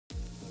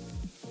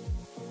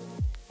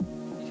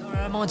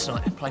don't mind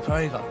tonight. Play per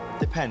over.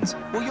 Depends.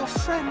 Will your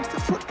friend, the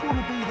footballer,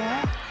 be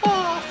there?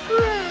 Oh,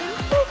 friend!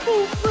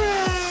 Football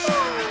friend!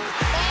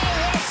 Oh,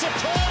 what a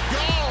superb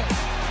goal!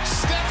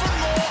 Stefan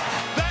Moore,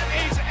 that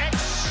is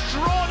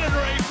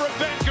extraordinary from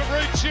Ben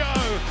Garuccio.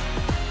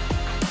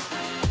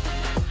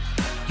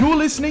 You're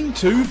listening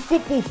to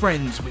Football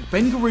Friends with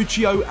Ben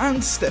Garuccio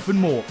and Stefan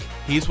Moore.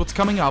 Here's what's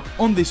coming up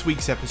on this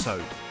week's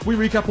episode. We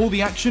recap all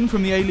the action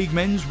from the A-League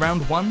Men's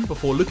Round 1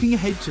 before looking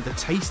ahead to the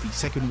tasty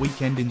second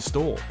weekend in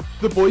store.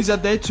 The boys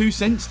add their 2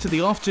 cents to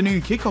the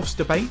afternoon kickoffs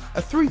debate,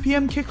 a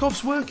 3pm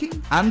kickoffs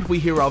working, and we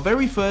hear our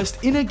very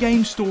first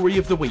inner-game story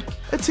of the week,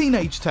 a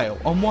teenage tale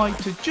on why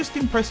to just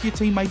impress your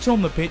teammates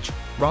on the pitch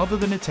rather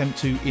than attempt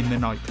to in the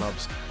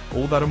nightclubs.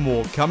 All that and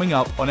more coming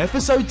up on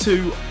episode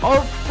 2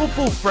 of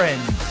Football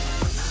Friends.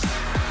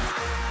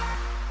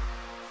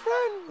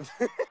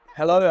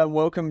 Hello and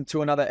welcome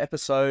to another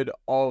episode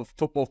of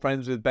Football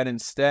Friends with Ben and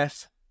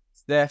Stef.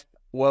 Stef,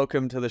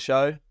 welcome to the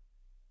show.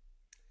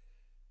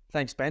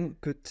 Thanks, Ben.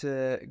 Good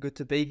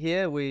to be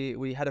here.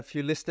 We had a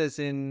few listeners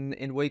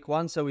in week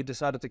 1, so we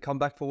decided to come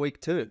back for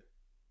week 2.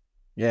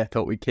 Yeah,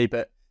 thought we'd keep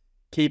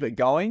it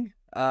going.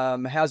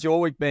 How's your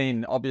week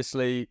been?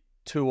 Obviously,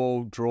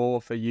 2-2 draw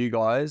for you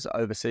guys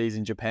overseas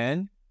in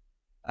Japan.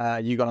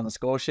 You got on the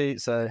score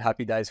sheet, so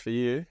happy days for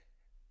you.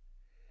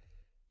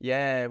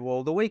 Yeah,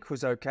 well, the week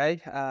was okay.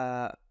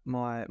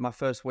 My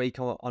first week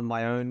on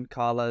my own.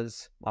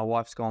 My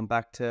wife's gone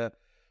back to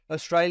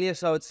Australia,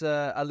 so it's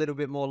a little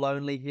bit more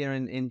lonely here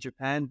in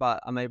Japan,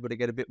 but I'm able to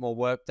get a bit more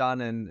work done.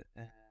 And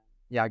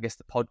I guess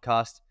the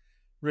podcast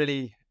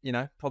really,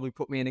 probably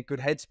put me in a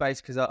good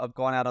headspace because I've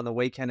gone out on the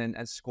weekend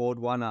and scored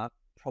one. I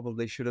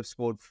probably should have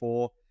scored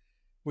 4.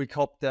 We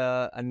copped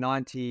a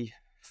 94th,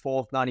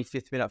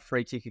 95th minute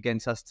free kick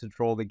against us to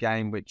draw the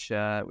game, which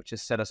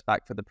has set us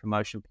back for the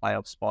promotion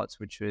playoff spots,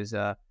 which was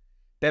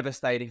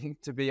devastating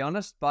to be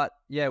honest. But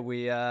yeah,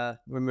 we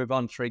move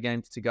on, 3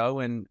 games to go,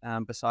 and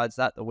besides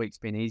that, the week's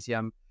been easy.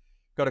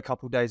 Got a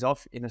couple of days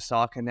off in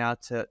Osaka now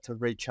to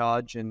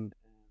recharge and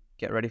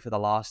get ready for the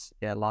last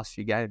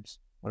few games.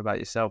 What about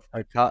yourself?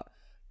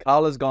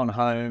 Carla's gone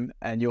home,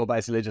 and you're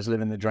basically just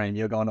living the dream.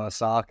 You're going to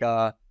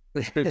Osaka,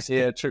 trips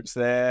here, trips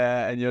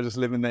there, and you're just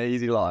living the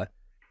easy life.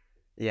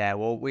 Yeah,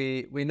 well,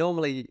 we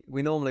normally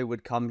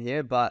would come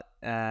here, but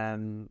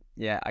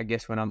I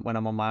guess when I'm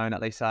on my own,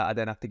 at least I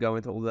don't have to go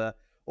into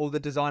all the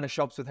designer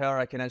shops with her.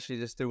 I can actually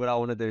just do what I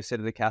want to do, sit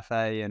at a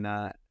cafe and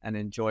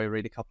enjoy,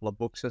 read a couple of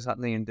books or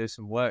something, and do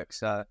some work.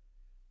 So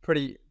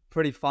pretty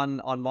fun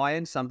on my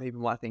end. Some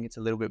people might think it's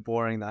a little bit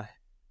boring though.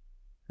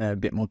 A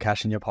bit more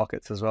cash in your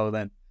pockets as well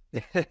then.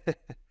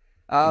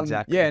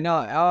 Exactly. Yeah,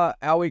 no,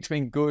 our week's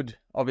been good.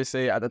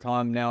 Obviously, at the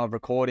time now of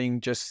recording,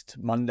 just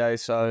Monday,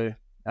 so.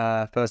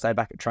 First day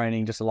back at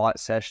training, just a light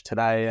sesh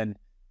today, and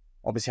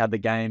obviously had the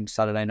game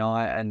Saturday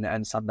night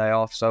and Sunday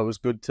off, so it was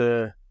good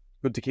to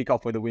kick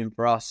off with a win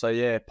for us. So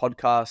yeah,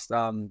 podcast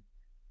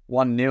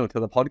 1-0 to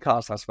the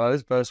podcast, I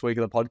suppose, first week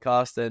of the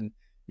podcast, and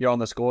you're on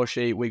the score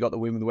sheet. We got the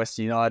win with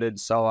Western United,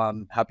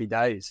 so happy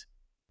days.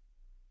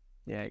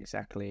 Yeah,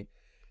 exactly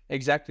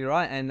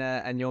right.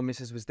 And your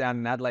missus was down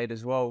in Adelaide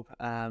as well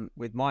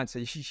with mine, so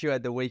you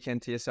had the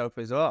weekend to yourself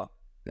as well.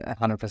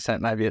 100%.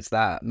 Maybe it's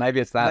that.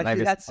 Maybe it's not.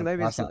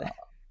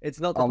 It's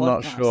not the I'm podcast.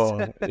 not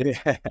sure.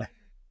 Yeah.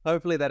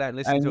 Hopefully they don't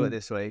listen to it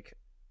this week.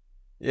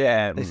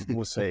 Yeah,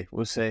 we'll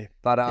see.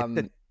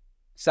 But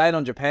staying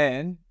on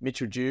Japan,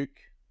 Mitchell Duke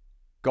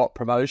got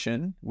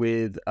promotion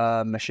with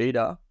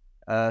Mashida,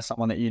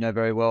 someone that you know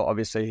very well.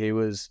 Obviously, he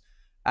was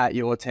at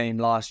your team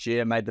last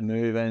year, made the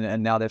move,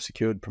 and now they've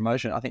secured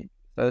promotion. I think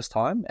first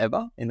time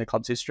ever in the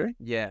club's history.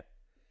 Yeah,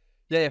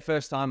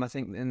 first time. I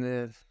think in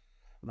the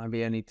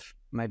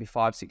maybe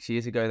 5-6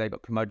 years ago, they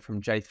got promoted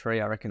from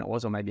J3, I reckon it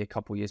was, or maybe a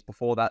couple of years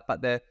before that.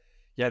 But they've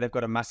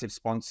got a massive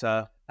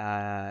sponsor,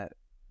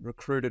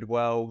 recruited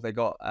well. They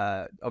got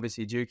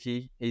obviously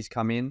Juki, he's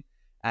come in,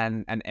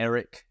 and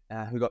Eric,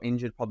 who got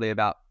injured probably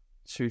about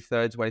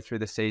 2/3 way through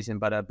the season,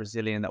 but a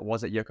Brazilian that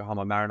was at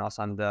Yokohama Marinos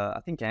under, I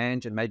think,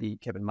 Ange and maybe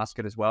Kevin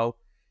Muscat as well.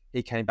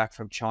 He came back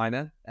from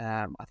China.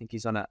 I think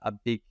he's on a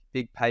big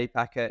pay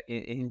packet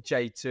in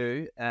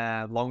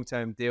J2,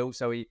 long-term deal.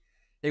 So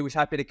he was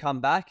happy to come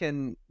back,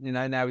 and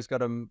now he's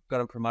got him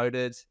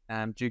promoted.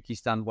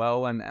 Juki's done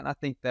well, and I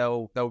think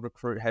they'll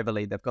recruit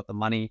heavily. They've got the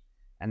money,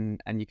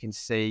 and you can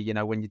see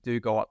when you do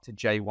go up to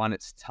J1,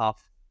 it's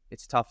tough.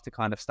 It's tough to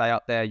kind of stay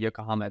up there.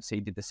 Yokohama FC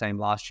did the same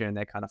last year, and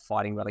they're kind of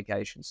fighting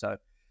relegation. So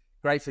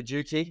great for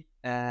Juki.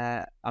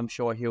 I'm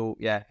sure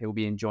he'll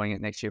be enjoying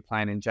it next year,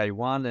 playing in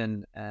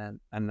J1,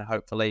 and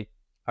hopefully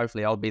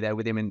I'll be there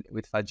with him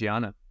with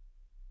Fagiano.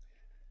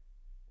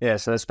 Yeah,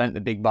 so they spent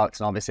the big bucks,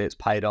 and obviously it's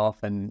paid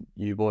off, and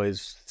you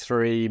boys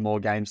 3 more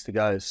games to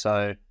go.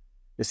 So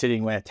you're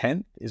sitting where,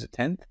 10th? Is it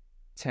 10th?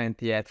 10th,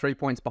 yeah. 3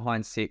 points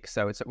behind 6.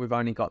 So we've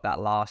only got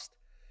that last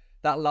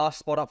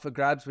spot up for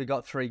grabs. We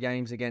got 3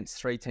 games against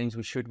 3 teams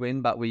we should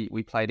win, but we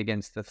played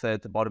against the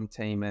third to bottom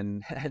team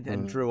and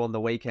drew on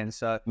the weekend.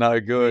 So no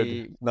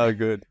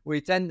good.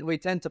 We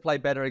tend to play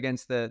better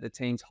against the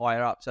teams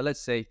higher up. So let's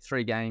see,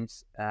 3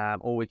 games.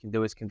 All we can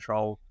do is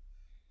control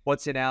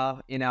what's in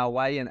our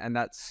way, and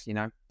that's, you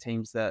know,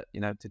 teams that,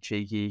 you know,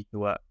 Tochigi,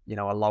 who are, you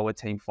know, a lower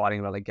team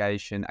fighting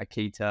relegation,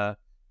 Akita,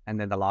 and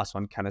then the last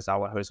one,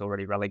 Kanazawa, who's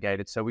already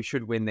relegated. So we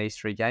should win these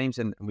 3 games,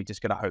 and we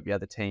just got to hope the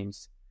other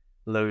teams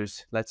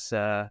lose. Let's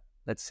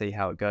see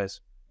how it goes.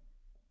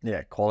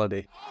 Yeah,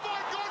 quality. Oh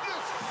my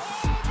goodness!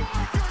 Oh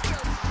my goodness!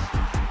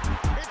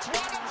 It's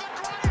one of the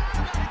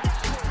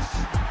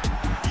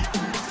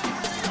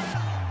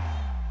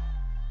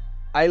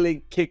great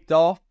A-League kicked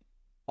off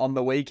on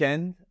the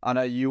weekend. I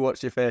know you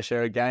watched your fair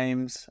share of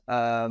games.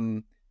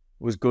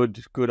 Was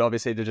good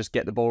obviously to just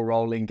get the ball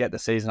rolling, get the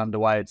season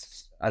underway.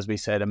 It's, as we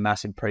said, a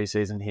massive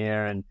preseason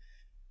here, and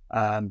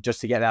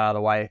just to get that out of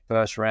the way,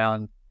 first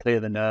round, clear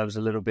the nerves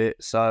a little bit.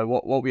 So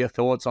what were your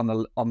thoughts on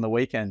the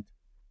weekend?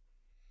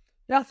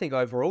 Yeah, I think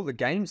overall the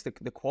games,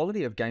 the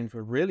quality of games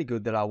were really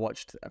good that I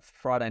watched.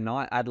 Friday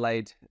night,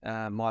 Adelaide,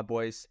 my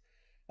boys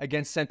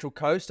against Central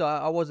Coast.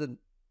 I wasn't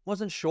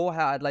sure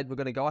how Adelaide were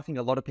going to go. I think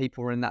a lot of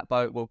people were in that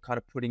boat, were kind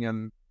of putting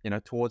them, you know,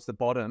 towards the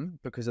bottom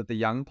because of the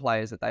young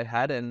players that they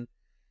had. And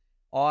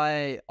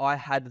I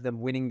had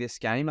them winning this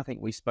game. I think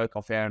we spoke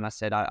off air and I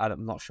said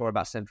I'm not sure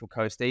about Central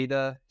Coast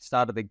either.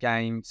 Start of the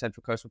game,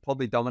 Central Coast were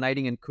probably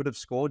dominating and could have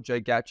scored. Joe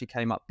Gauchi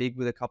came up big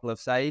with a couple of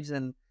saves,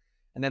 and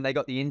then they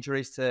got the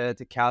injuries to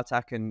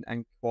Kautak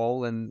and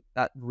Qual, and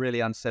that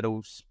really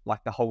unsettles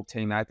like the whole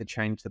team. They had to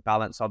change the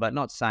balance of it.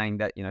 Not saying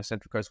that, you know,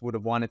 Central Coast would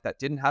have won if that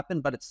didn't happen,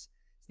 but it's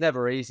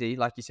never easy.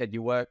 Like you said,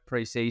 you work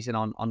pre-season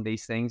on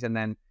these things, and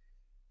then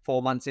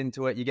 4 months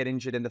into it, you get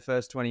injured in the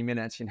first 20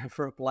 minutes. You know,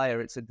 for a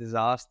player, it's a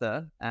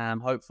disaster.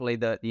 Hopefully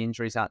the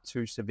injuries aren't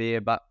too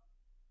severe, but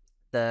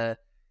the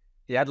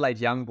Adelaide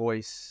young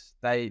boys,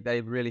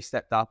 they really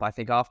stepped up. I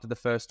think after the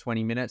first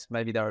 20 minutes,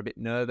 maybe they were a bit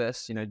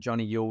nervous. You know,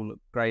 Johnny Yule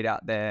looked great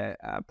out there.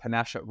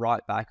 Panache at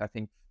right back. I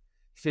think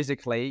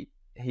physically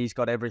he's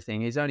got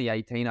everything. He's only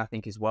 18, I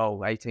think, as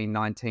well, 18,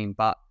 19.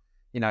 But,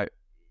 you know,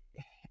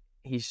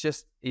 he's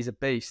a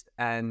beast,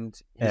 and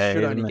he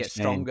should only get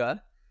stronger.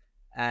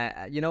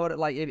 You know what?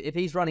 Like if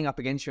he's running up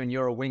against you and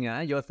you're a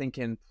winger, you're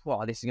thinking,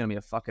 "Wow, this is going to be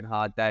a fucking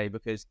hard day,"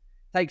 because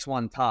it takes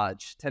one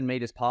touch, 10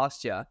 meters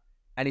past you,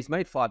 and he's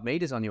made 5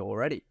 meters on you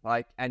already.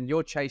 Like, and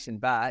you're chasing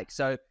back.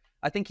 So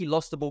I think he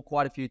lost the ball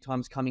quite a few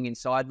times coming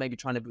inside, maybe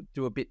trying to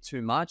do a bit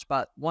too much.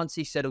 But once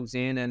he settles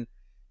in and,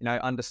 you know,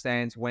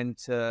 understands when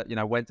to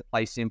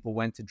play simple,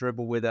 when to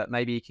dribble with it,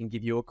 maybe he can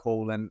give you a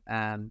call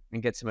and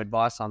get some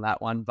advice on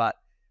that one. But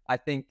I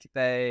think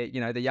the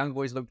young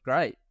boys looked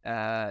great.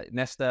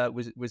 Nesta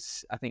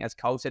was, I think, as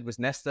Cole said, was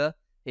Nesta.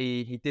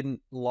 He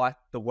didn't light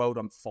the world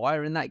on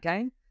fire in that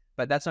game,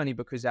 but that's only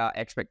because our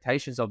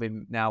expectations of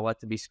him now are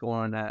to be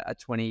scoring a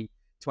 20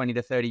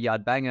 to 30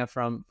 yard banger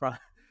from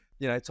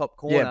you know, top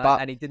corner,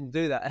 and he didn't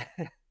do that.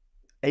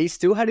 He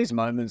still had his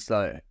moments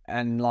though,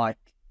 and like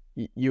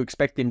you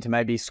expect him to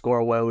maybe score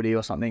a worldie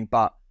or something,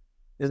 but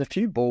there's a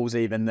few balls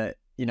even that,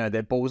 you know,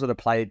 they're balls that are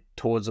played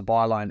towards the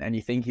byline and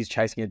you think he's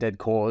chasing a dead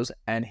cause,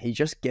 and he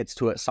just gets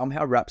to it,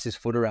 somehow wraps his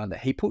foot around it.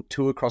 He put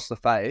 2 across the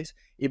face.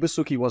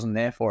 Ibasuki wasn't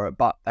there for it,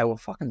 but they were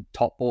fucking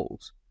top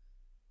balls.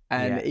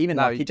 And he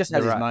just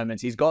has his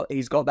moments. He's got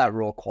that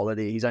raw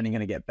quality. He's only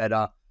going to get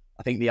better.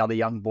 I think the other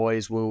young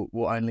boys will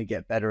only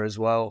get better as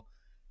well.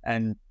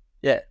 And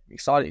yeah,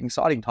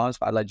 exciting times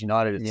for Adelaide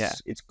United.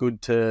 It's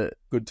good to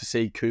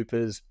see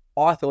Coopers.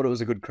 I thought it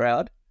was a good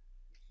crowd.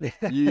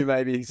 You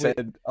maybe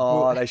said,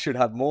 they should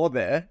have more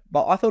there,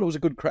 but I thought it was a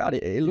good crowd.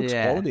 It looks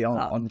quality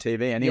on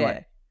TV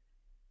anyway.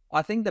 Yeah.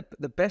 I think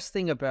the best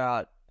thing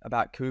about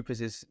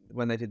Coopers is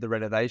when they did the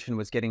renovation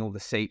was getting all the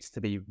seats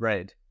to be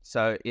red.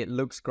 So it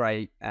looks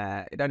great.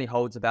 It only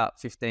holds about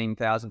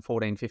 15,000,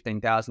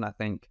 I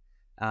think.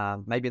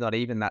 Maybe not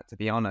even that, to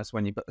be honest,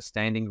 when you put the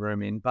standing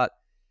room in. But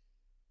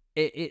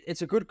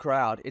it's a good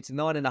crowd. It's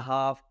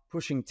 9.5,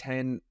 pushing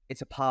 10.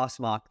 It's a pass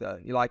mark though.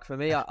 Like for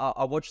me,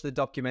 I watched the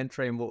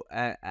documentary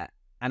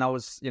and I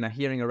was, you know,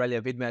 hearing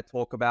Aurelia Vidmer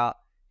talk about,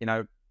 you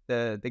know,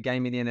 the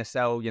game in the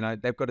NSL. You know,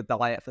 they've got to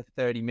delay it for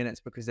 30 minutes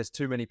because there's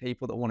too many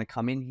people that want to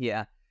come in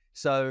here.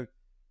 So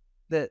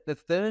the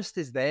thirst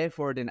is there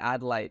for it in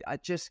Adelaide. I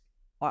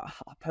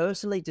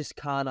personally just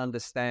can't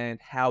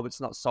understand how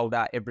it's not sold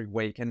out every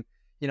week. And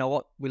you know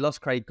what? We lost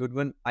Craig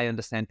Goodwin. I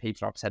understand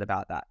people are upset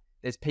about that.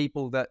 There's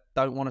people that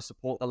don't want to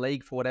support the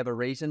league for whatever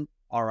reason.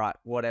 All right,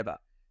 whatever.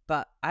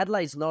 But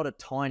Adelaide's not a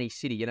tiny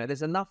city. You know,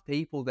 there's enough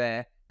people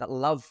there that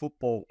love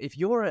football. If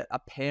you're a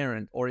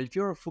parent or if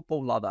you're a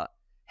football lover,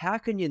 how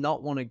can you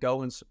not want to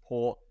go and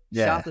support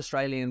South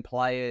Australian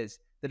players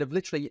that have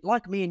literally,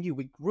 like me and you,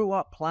 we grew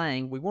up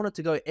playing. We wanted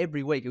to go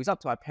every week. It was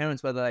up to our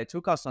parents whether they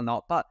took us or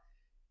not, but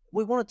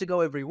we wanted to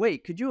go every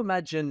week. Could you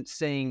imagine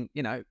seeing,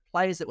 you know,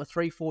 players that were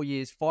 3, 4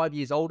 years, 5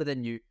 years older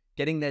than you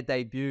getting their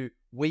debut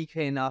week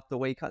in after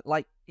week?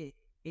 Like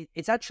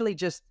it's actually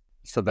just,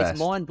 it's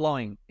mind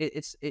blowing.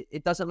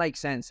 It doesn't make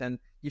sense. And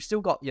you've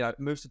still got, you know,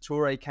 Moussa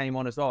Toure came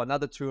on as well.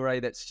 Another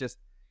Toure that's just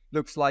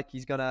looks like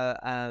he's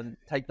gonna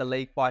take the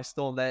league by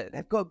storm.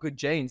 They've got good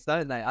genes,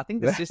 don't they? I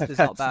think the sister's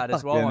not bad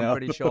as well. I'm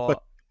pretty sure.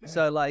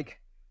 So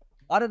like,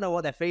 I don't know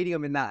what they're feeding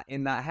them in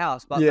that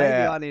house, but Yeah.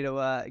 maybe I need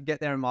to get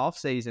there in my off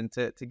season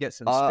to get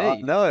some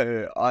speed.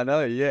 I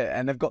know, yeah,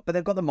 and they've got the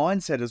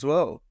mindset as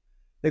well.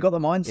 They've got the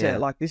mindset. Yeah.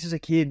 Like, this is a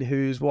kid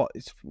who's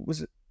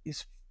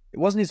it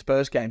wasn't his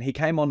first game. He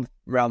came on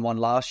round 1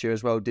 last year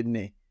as well, didn't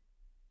he?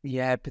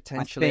 Yeah,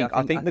 potentially.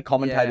 I think the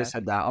commentator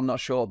said that. I'm not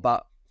sure,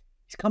 but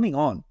he's coming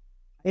on.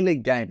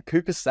 A-League game,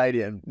 Cooper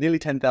Stadium, nearly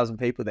 10,000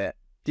 people there.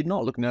 Did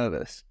not look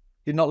nervous.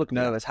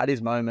 Had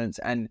his moments,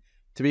 and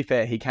to be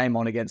fair, he came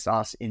on against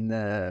us in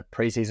the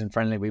preseason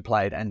friendly we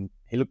played, and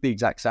he looked the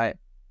exact same.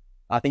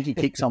 I think he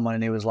kicked someone,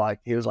 and he was like,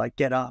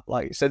 get up,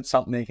 like, said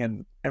something,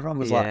 and everyone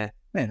was like,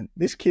 man,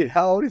 this kid,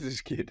 how old is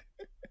this kid?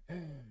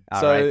 He's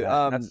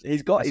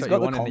got the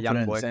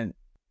confidence, and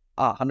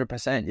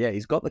 100%, yeah,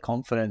 he's got the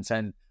confidence,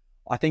 and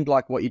I think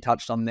like what you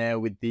touched on there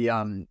with the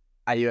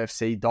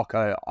AUFC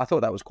doco, I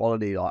thought that was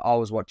quality. Like, I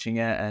was watching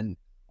it, and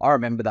I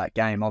remember that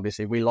game.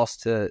 Obviously, we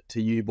lost to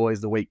you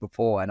boys the week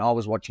before, and I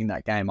was watching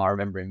that game. I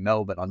remember in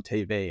Melbourne on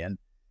TV and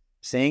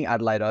seeing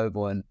Adelaide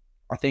Oval, and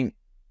I think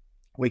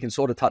we can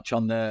sort of touch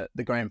on the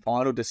grand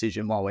final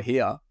decision while we're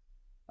here,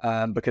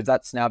 because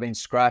that's now been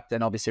scrapped,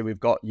 and obviously we've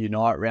got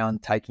Unite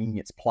round taking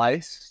its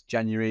place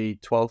January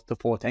 12th to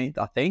 14th,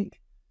 I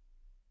think.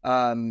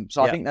 I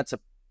think that's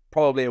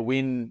probably a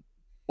win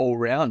all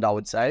round, I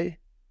would say.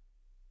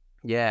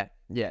 Yeah,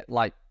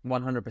 like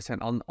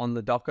 100% on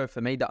the doco.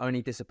 For me, the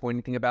only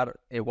disappointing thing about it,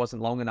 it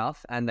wasn't long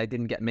enough, and they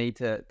didn't get me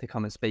to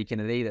come and speak in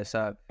it either.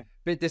 So a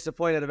bit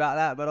disappointed about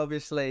that. But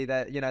obviously,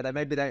 they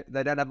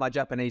don't have my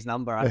Japanese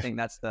number. I think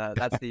that's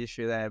the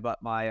issue there. But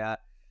I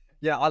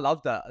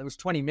loved it. It was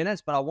 20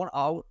 minutes, but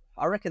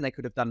I reckon they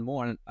could have done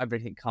more, and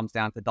everything comes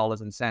down to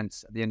dollars and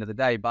cents at the end of the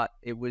day. But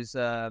it was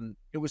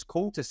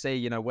cool to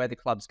see, where the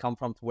club's come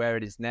from to where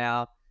it is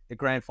now. The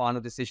grand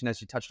final decision,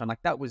 as you touched on,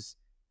 like that was.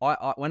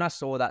 When I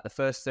saw that, the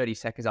first 30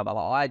 seconds of it,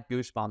 I had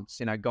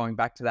goosebumps, going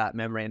back to that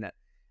memory, and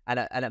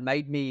it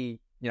made me,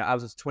 I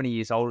was 20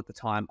 years old at the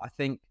time. I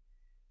think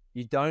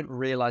you don't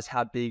realize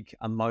how big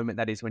a moment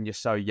that is when you're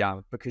so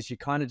young, because you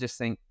kind of just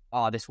think,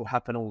 oh, this will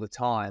happen all the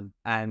time.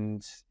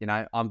 And,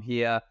 I'm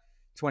here,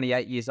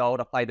 28 years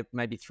old. I played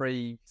maybe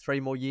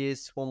 4 more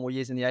years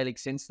in the A-League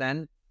since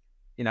then,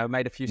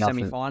 made a few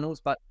semi-finals,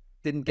 but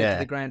didn't get to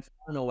the grand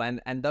final.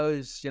 And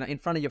those, in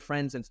front of your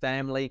friends and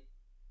family.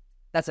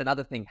 That's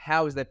another thing.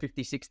 How is there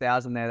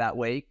 56,000 there that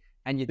week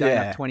and you don't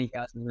have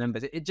 20,000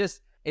 members?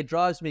 It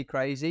drives me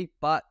crazy.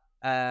 But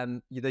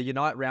the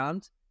Unite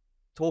round,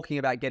 talking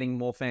about getting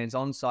more fans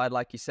on side,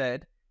 like you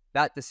said,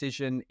 that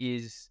decision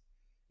is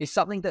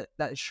something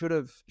that should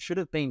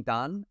have been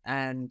done.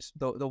 And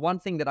the one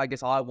thing that I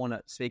guess I want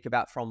to speak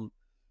about from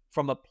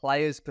a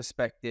player's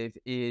perspective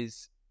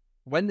is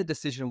when the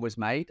decision was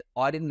made,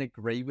 I didn't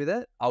agree with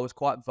it. I was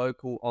quite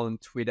vocal on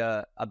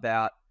Twitter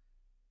about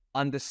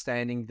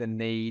understanding the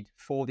need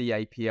for the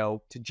APL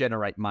to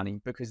generate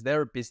money, because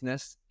they're a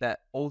business that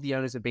all the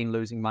owners have been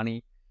losing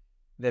money.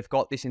 They've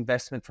got this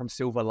investment from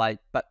Silver Lake,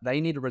 but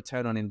they need a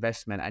return on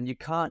investment. And you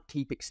can't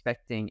keep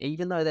expecting,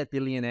 even though they're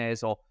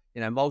billionaires or,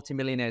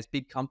 multimillionaires,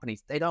 big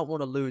companies, they don't want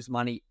to lose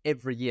money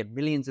every year,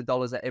 millions of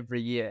dollars every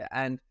year.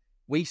 And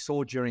we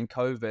saw during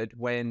COVID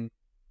when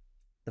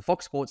the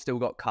Fox Sports deal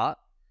got cut,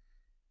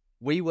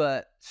 we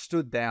were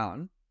stood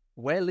down.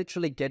 We're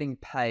literally getting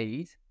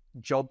paid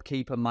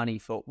JobKeeper money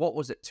for, what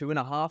was it,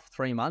 2.5,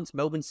 3 months?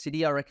 Melbourne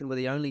City, I reckon, were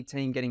the only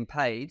team getting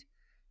paid.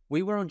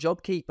 We were on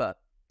JobKeeper.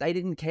 They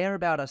didn't care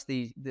about us,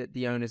 the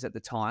owners at the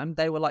time.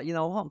 They were like, you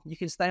know what, you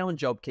can stay on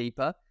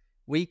JobKeeper.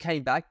 We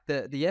came back.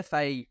 The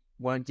FA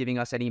weren't giving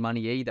us any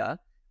money either.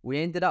 We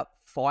ended up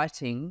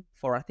fighting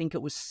for, I think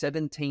it was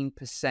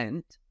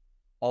 17%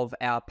 of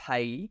our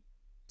pay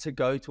to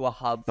go to a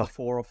hub for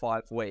 4 or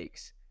 5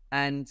 weeks.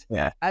 And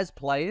as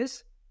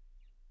players,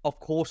 of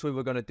course we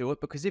were going to do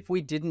it, because if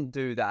we didn't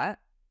do that,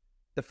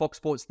 the Fox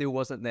Sports deal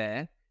wasn't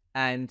there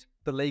and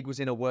the league was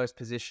in a worse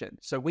position.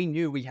 So we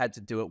knew we had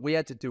to do it. We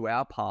had to do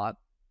our part.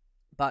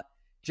 But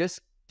just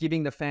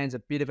giving the fans a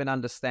bit of an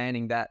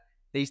understanding that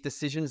these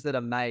decisions that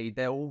are made,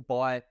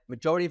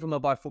 majority of them are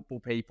by football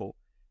people.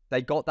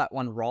 They got that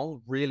one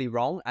wrong, really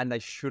wrong, and they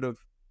should have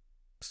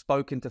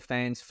spoken to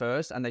fans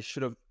first, and they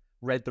should have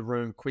read the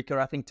room quicker,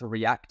 I think, to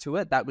react to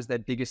it. That was their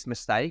biggest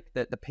mistake,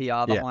 that the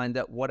PR behind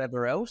it,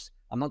 whatever else.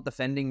 I'm not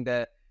defending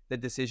the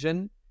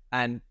decision,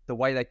 and the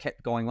way they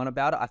kept going on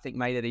about it, I think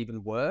made it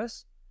even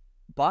worse.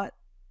 But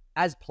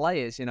as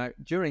players,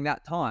 during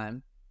that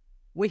time,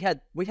 we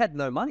had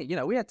no money.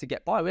 We had to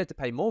get by. We had to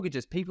pay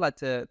mortgages. People had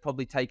to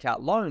probably take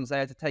out loans. They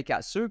had to take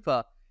out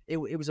super.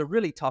 It was a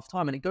really tough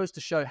time, and it goes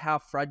to show how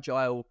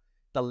fragile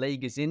the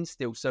league is in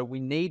still. So we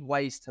need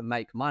ways to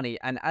make money.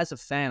 And as a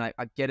fan,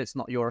 I get it's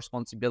not your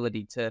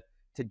responsibility to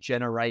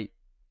generate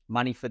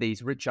money for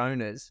these rich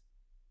owners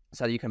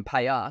so you can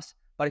pay us.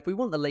 But if we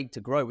want the league to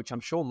grow, which I'm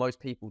sure most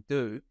people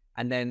do,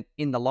 and then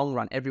in the long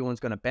run, everyone's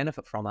going to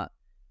benefit from it,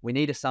 we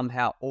need to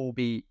somehow all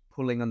be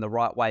pulling in the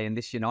right way. And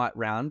this Unite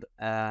round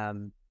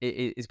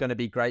it is going to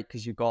be great,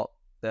 because you've got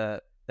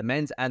the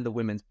men's and the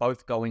women's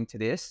both going to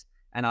this.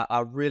 And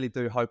I really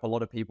do hope a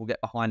lot of people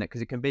get behind it,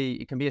 because it can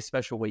be a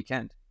special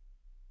weekend.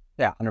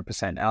 Yeah,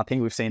 100%. And I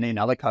think we've seen in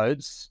other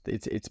codes,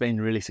 it's been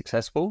really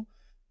successful.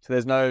 So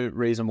there's no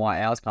reason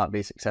why ours can't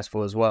be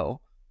successful as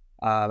well.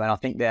 And I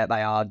think that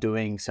they are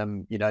doing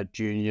some,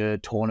 junior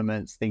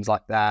tournaments, things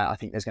like that. I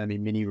think there's going to be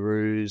mini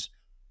roos.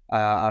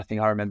 I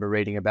think I remember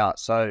reading about.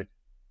 So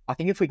I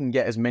think if we can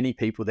get as many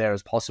people there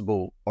as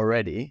possible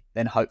already,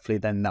 then hopefully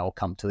then they'll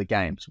come to the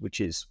games,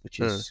 which is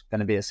going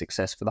to be a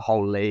success for the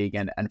whole league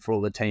and for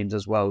all the teams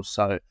as well.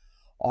 So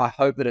I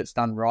hope that it's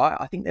done right.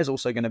 I think there's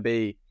also going to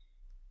be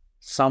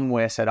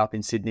somewhere set up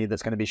in Sydney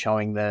that's going to be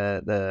showing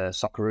the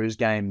Socceroos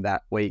game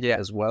that week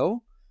as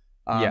well.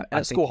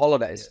 And school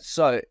holidays. Yeah.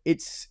 So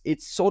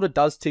it sort of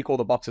does tick all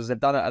the boxes. They've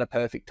done it at a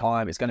perfect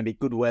time. It's going to be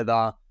good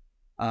weather.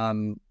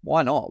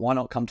 Why not? Why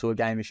not come to a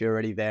game if you're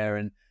already there?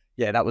 And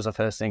yeah, that was the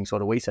first thing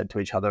sort of we said to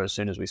each other as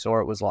soon as we saw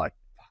it was like,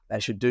 they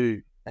should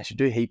do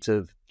heaps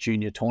of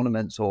junior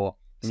tournaments or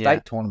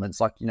state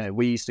tournaments. Like,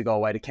 we used to go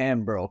away to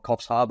Canberra or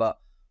Coffs Harbour.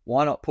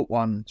 Why not put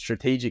one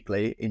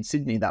strategically in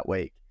Sydney that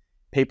week?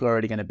 People are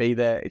already going to be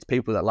there. It's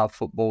people that love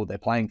football. They're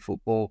playing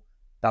football.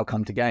 They'll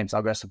come to games.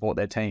 They'll go support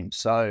their team.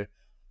 So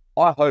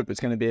I hope it's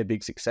going to be a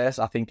big success.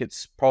 I think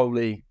it's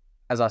probably,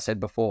 as I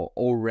said before,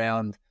 all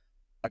round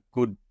a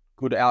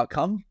good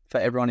outcome for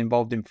everyone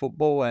involved in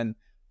football. And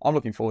I'm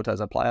looking forward to it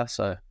as a player.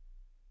 So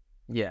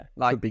yeah,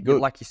 could be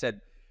good. Like you said,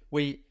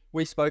 we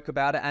spoke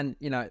about it, and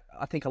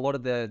I think a lot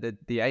of the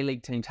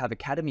A-League teams have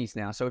academies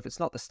now. So if it's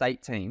not the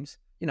state teams,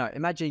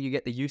 imagine you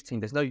get the youth team.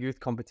 There's no youth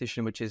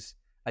competition, which is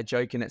a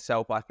joke in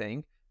itself, I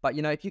think. But,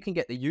 if you can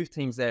get the youth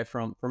teams there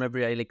from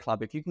every A-League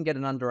club, if you can get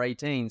an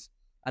under-18s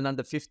and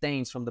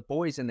under-15s from the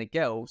boys and the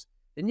girls,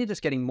 then you're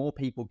just getting more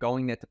people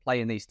going there to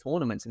play in these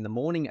tournaments in the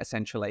morning,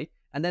 essentially.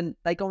 And then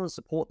they go and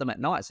support them at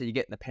night. So you're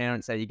getting the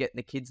parents there, you're getting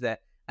the kids there.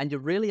 And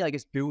you're really, I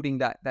guess, building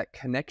that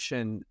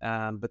connection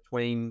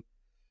between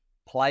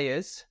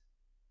players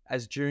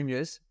as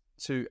juniors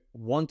to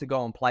want to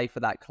go and play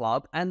for that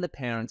club and the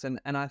parents. And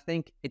I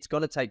think it's got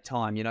to take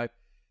time, There's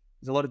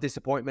a lot of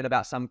disappointment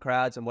about some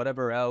crowds and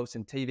whatever else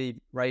and TV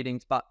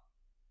ratings, but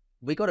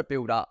we got to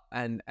build up.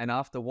 And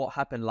after what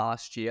happened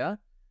last year,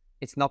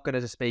 it's not going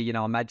to just be,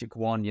 a magic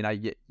wand.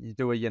 You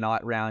do a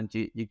Unite round,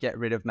 you get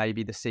rid of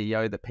maybe the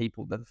CEO that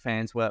the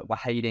fans were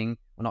hating,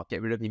 or not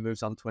get rid of, he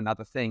moves on to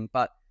another thing.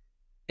 But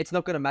it's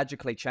not going to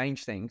magically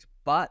change things.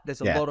 But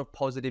there's a lot of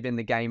positive in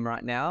the game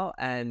right now,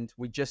 and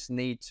we just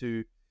need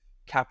to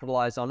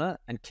capitalize on it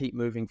and keep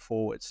moving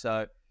forward.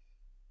 So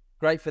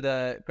Great for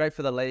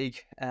the league.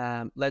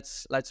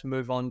 Let's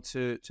move on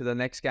to the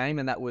next game,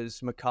 and that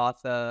was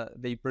Macarthur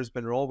v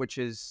Brisbane Roar, which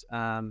is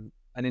an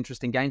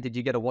interesting game. Did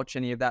you get to watch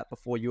any of that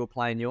before you were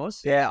playing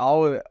yours? Yeah, I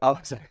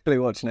was actually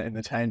watching it in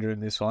the change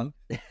room, this one.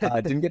 I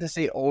didn't get to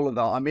see all of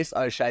that. I missed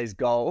O'Shea's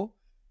goal,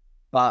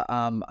 but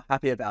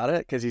happy about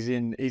it because he's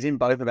in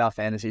both of our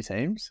fantasy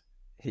teams.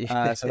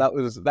 So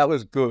that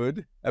was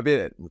good.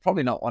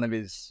 Probably not one of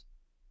his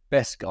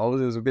best goals.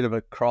 It was a bit of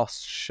a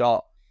cross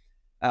shot.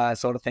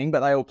 Sort of thing, but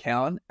they all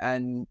count.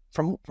 And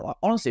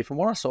honestly, from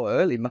what I saw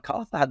early,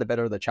 Macarthur had the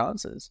better of the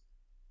chances.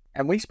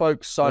 And we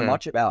spoke so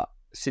much about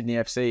Sydney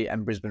FC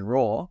and Brisbane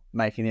Roar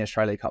making the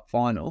Australia Cup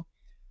final.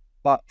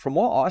 But from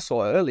what I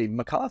saw early,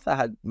 Macarthur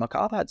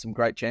had some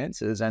great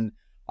chances. And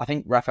I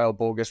think Rafael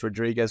Borges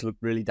Rodriguez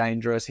looked really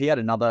dangerous. He had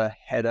another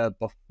header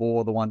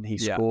before the one he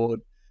scored.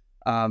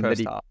 I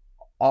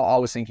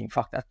was thinking,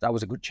 fuck, that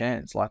was a good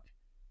chance. Like,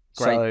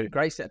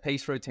 Great set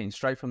piece routine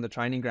straight from the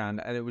training ground,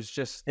 and it was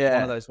just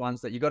one of those ones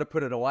that you got to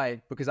put it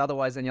away, because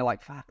otherwise then you're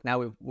like, fuck, now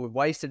we've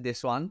wasted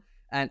this one.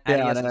 And he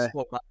hasn't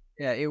scored. But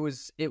it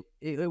was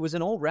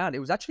an all round. It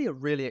was actually a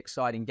really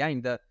exciting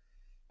game.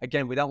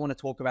 Again, we don't want to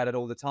talk about it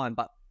all the time,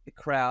 but the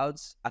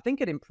crowds, I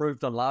think it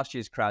improved on last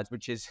year's crowds,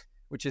 which is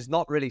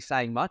not really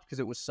saying much because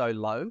it was so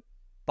low.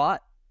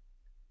 But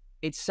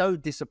it's so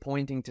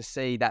disappointing to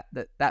see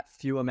that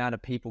few amount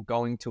of people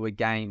going to a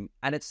game,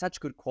 and it's such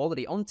good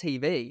quality on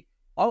TV.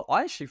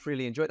 I actually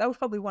really enjoyed it. That was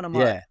probably one of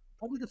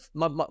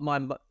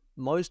my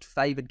most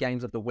favoured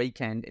games of the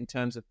weekend in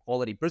terms of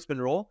quality. Brisbane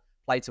Roar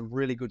played some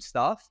really good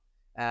stuff.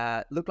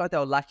 Looked like they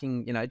were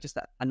lacking, just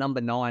a number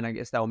 9. I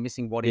guess they were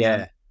missing Waddy.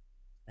 Yeah,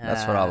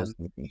 that's what I was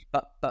thinking.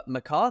 But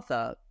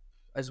Macarthur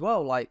as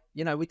well,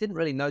 we didn't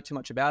really know too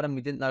much about him.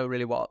 We didn't know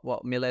really what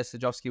Mile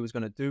Sajowski was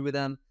going to do with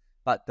him.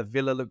 But the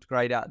Villa looked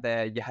great out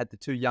there. You had the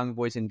 2 young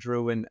boys in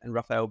Drew and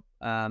Raphael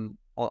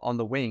on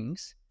the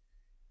wings.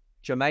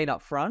 Jermaine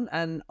up front,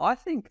 and I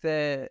think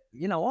they're,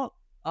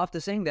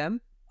 after seeing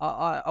them,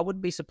 I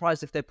wouldn't be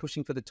surprised if they're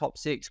pushing for the top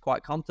 6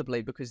 quite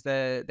comfortably, because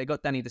they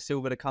got Danny De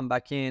Silva to come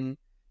back in,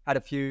 had a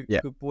few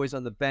good boys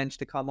on the bench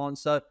to come on.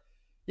 So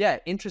yeah,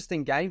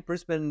 interesting game.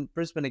 Brisbane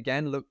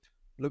again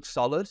looked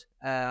solid.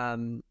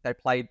 They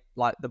played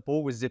like the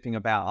ball was zipping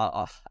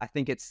about. I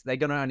think they're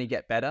going to only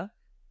get better.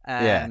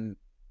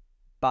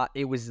 But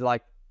it was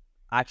like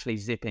actually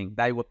zipping.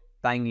 They were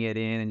banging it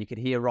in, and you could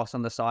hear Ross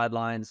on the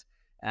sidelines.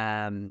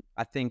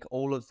 I think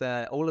all of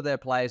their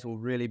players will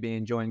really be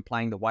enjoying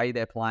playing the way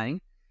they're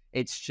playing.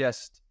 It's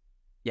just,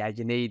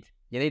 you need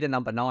a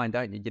number 9,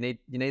 don't you?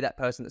 You need that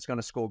person that's going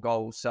to score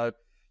goals. So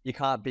you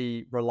can't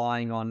be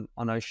relying on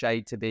O'Shea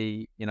to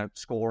be,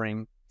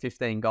 scoring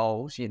 15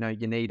 goals, you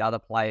need other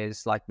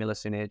players like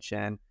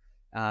Milasunic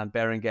and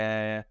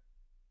Berenguer,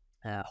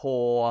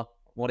 Hoare,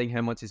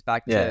 Waddingham once he's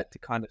back to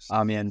kind of...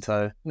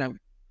 Armiento.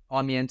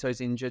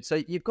 Armiento's injured.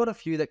 So you've got a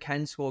few that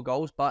can score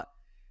goals, but,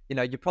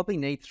 you probably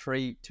need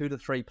 2 to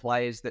 3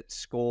 players that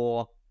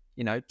score,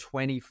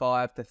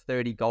 25 to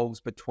 30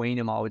 goals between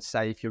them, I would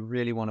say, if you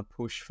really want to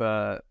push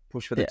for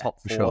the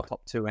top 4,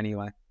 top 2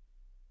 anyway.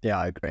 Yeah,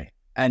 I agree.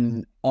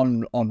 And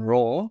on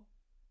Raw,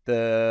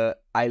 the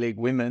A-League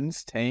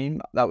women's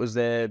team, that was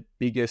their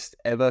biggest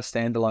ever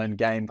standalone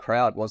game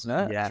crowd,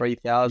 wasn't it? Yeah.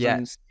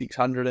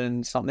 3,600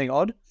 and something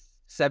odd?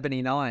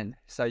 79.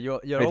 So you're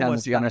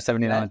almost...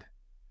 3,679.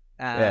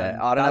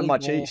 I don't have my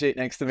cheat sheet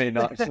next to me.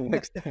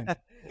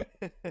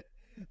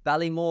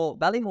 Ballymore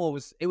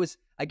was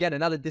again,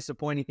 another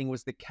disappointing thing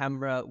was the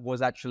camera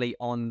was actually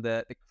on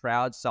the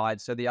crowd side.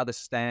 So the other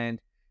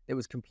stand that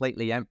was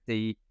completely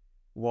empty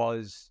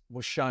was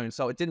shown.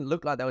 So it didn't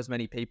look like there was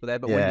many people there,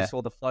 but when you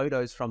saw the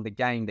photos from the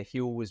game, the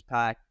hill was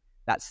packed,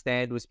 that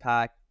stand was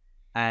packed.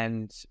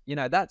 And,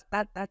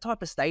 that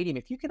type of stadium,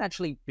 if you can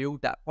actually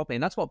build that properly,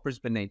 and that's what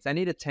Brisbane needs. They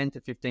need a 10 to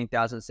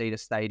 15,000 seater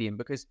stadium,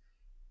 because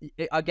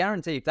I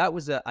guarantee if that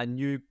was a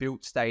new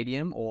built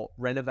stadium or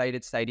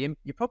renovated stadium,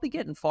 you're probably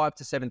getting 5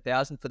 to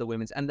 7,000 for the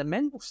women's, and the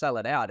men will sell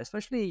it out,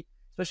 especially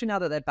now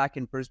that they're back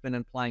in Brisbane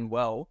and playing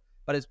well.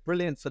 But it's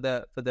brilliant for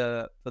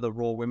the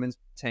Raw women's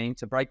team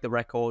to break the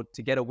record,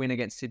 to get a win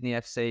against Sydney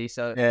FC.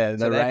 So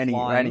the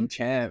reigning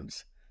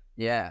champs.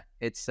 Yeah,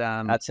 it's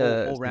that's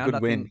all round.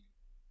 good win.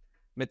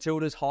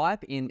 Matilda's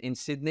hype in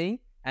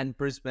Sydney and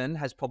Brisbane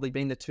has probably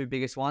been the 2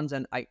 biggest ones,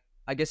 and I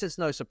guess it's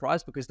no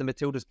surprise because the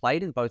Matildas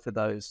played in both of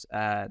those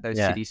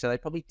cities, so they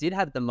probably did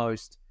have the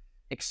most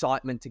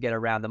excitement to get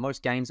around, the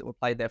most games that were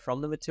played there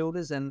from the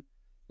Matildas. And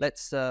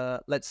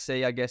let's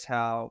see, I guess,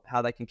 how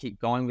they can keep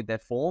going with their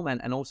form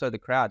and also the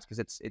crowds, because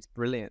it's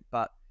brilliant.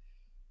 But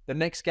the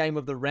next game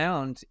of the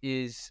round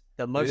is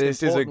the most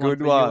important is a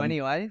good one for one.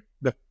 you anyway.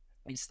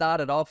 It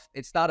started off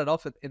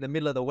in the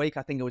middle of the week.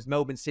 I think it was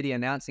Melbourne City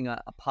announcing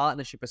a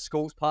partnership, a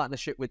schools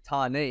partnership with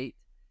Tarneet.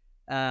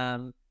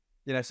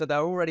 So they're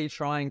already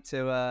trying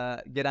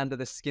to get under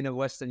the skin of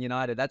Western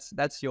United.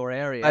 That's your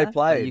area. They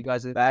played. You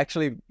guys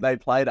they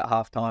played at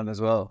halftime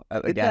as well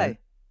at the game.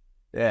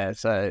 Yeah,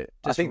 so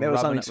I think there was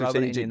something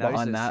strategic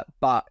behind that.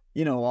 But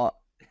you know what?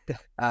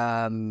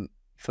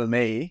 For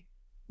me,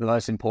 the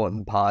most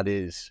important part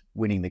is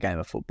winning the game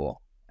of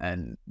football,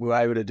 and we were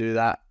able to do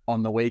that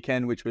on the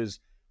weekend, which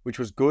was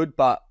good.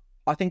 But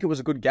I think it was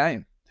a good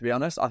game, to be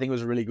honest. I think it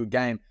was a really good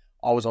game.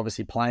 I was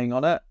obviously playing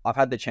on it. I've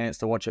had the chance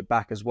to watch it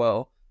back as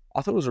well.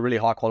 I thought it was a really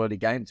high quality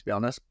game, to be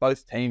honest.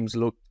 Both teams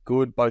looked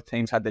good. Both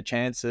teams had their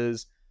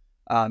chances.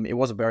 It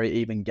was a very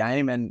even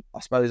game. And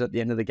I suppose at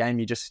the end of the game,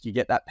 you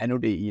get that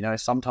penalty.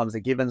 Sometimes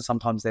they're given,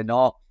 sometimes they're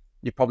not.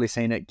 You've probably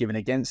seen it given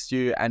against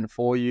you and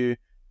for you.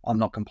 I'm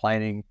not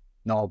complaining.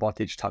 Noel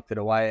Botic tucked it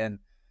away, and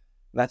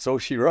that's all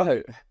she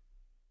wrote.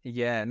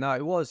 Yeah, no,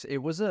 it was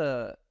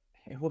a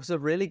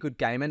really good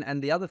game.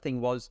 And the other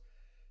thing was,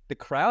 the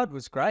crowd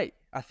was great.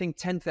 I think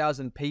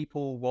 10,000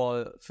 people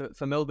were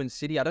for Melbourne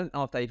City. I don't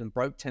know if they even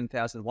broke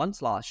 10,000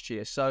 once last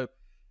year. So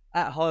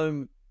at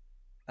home,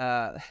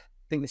 I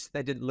think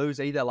they didn't lose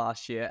either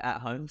last year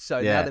at home. So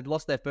now they've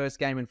lost their first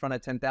game in front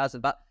of 10,000.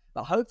 But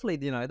hopefully,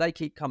 they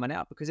keep coming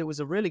out, because it was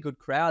a really good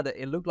crowd.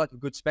 It looked like a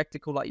good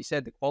spectacle. Like you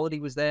said, the quality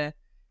was there.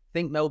 I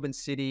think Melbourne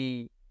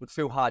City would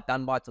feel hard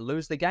done by to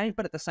lose the game,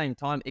 but at the same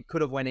time, it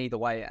could have went either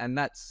way. And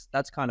that's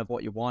kind of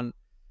what you want.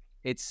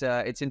 It's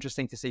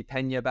interesting to see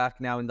Pena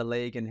back now in the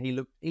league, and he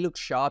looked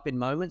sharp in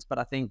moments. But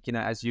I think,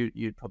 as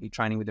you're probably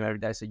training with him every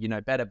day, so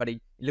better. But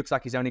he looks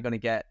like he's only going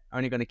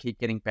to keep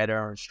getting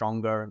better and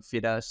stronger and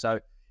fitter.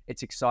 So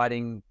it's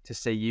exciting to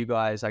see you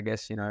guys, I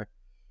guess,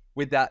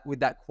 with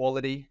that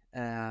quality.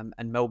 And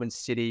Melbourne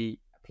City,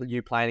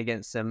 you playing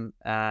against them,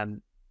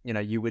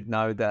 you would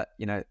know that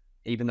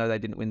even though they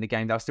didn't win the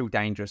game, they were still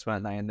dangerous,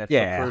 weren't they? And they've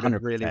recruited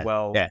 100%. Really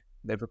well. Yeah.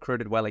 They've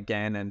recruited well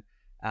again,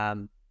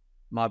 and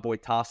my boy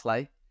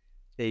Tarsley.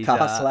 Big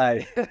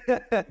Tarsley.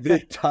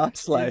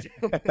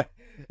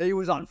 He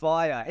was on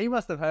fire. He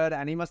must have heard it,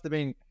 and he must have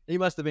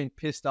been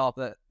pissed off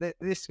that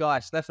this guy,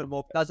 Stefan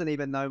Moore, doesn't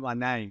even know my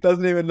name.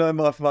 Doesn't even know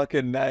my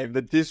fucking name.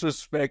 The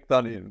disrespect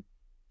on him.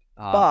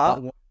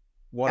 But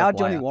our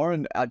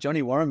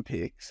Johnny Warren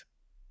picks,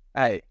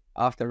 hey,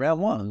 after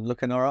round 1,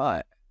 looking all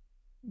right.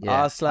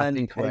 Yeah,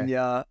 Arslan,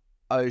 Pena,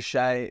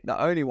 O'Shea.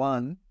 The only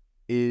one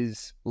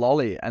is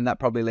Lolly, and that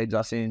probably leads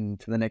us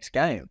into the next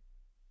game.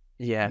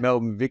 Yeah,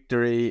 Melbourne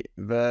Victory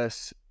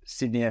versus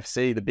Sydney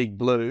FC, the Big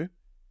Blue,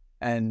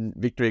 and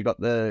Victory got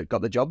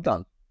the job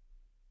done.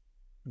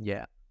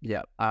 Yeah.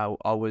 I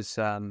was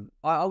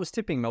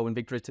tipping Melbourne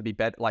Victory to be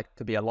better,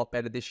 to be a lot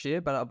better this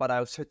year, but I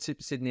also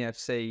tipped Sydney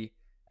FC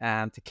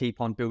to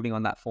keep on building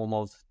on that form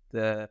of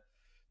the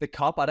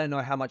cup. I don't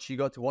know how much you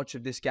got to watch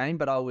of this game,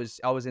 but I was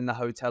in the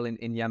hotel in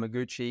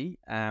Yamaguchi,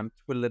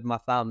 twiddled my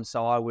thumbs.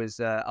 So I was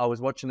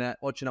watching it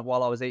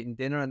while I was eating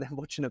dinner, and then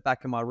watching it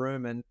back in my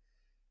room. And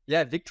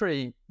yeah,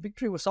 Victory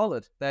was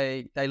solid.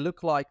 They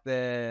look like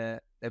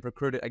they're They've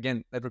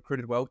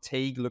recruited well.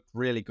 Teague looked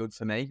really good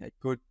for me. A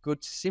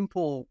good,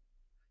 simple,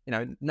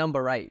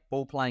 number 8,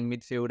 ball playing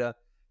midfielder.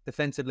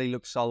 Defensively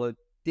looked solid.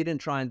 Didn't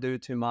try and do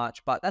too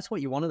much, but that's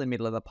what you want in the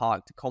middle of the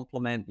park to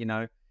complement,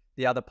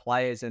 the other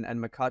players. And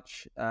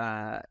McCutch,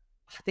 I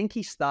think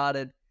he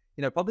started,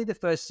 probably the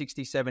first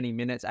 60, 70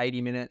 minutes,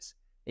 80 minutes,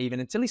 even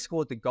until he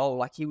scored the goal.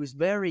 Like he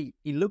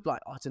looked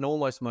like, it's an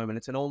almost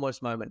moment.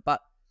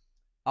 But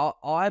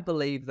I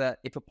believe that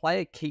if a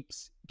player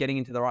keeps getting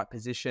into the right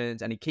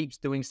positions and he keeps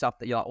doing stuff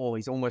that you're like, oh,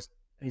 he's almost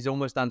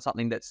done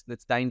something that's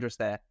dangerous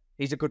there,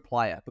 he's a good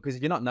player. Because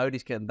if you're not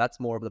noticing him, that's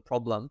more of the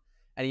problem.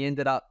 And he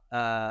ended up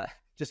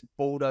just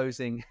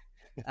bulldozing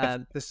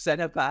the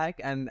centre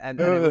back, and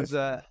it was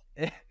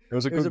it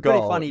was a good pretty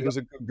goal. funny. It was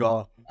a good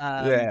goal.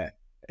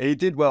 He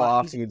did well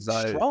afterwards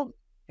though. Strong.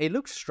 He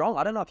looks strong.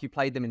 I don't know if you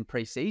played them in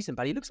pre-season,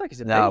 but he looks like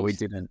he's a beast. No, we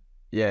didn't.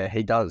 Yeah,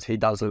 he does. He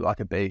does look like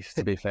a beast,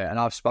 to be fair. And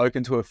I've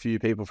spoken to a few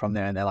people from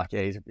there, and they're like,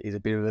 yeah, he's a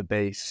bit of a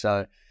beast.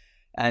 So,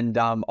 and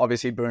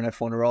obviously Bruno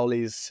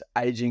Fornaroli's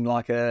aging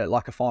like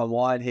a fine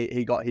wine.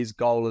 He got his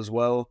goal as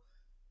well.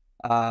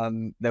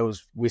 There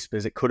was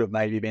whispers it could have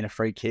maybe been a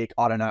free kick.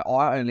 I don't know.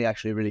 I only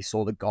actually really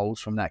saw the goals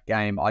from that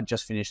game. I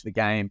just finished the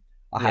game.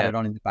 I had it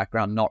on in the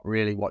background, not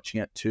really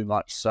watching it too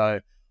much. So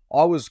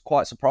I was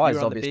quite surprised.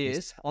 You were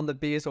obviously on the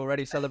beers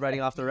already,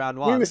 celebrating after round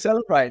 1. We were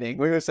celebrating.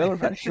 Well,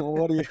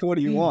 what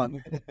do you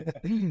want?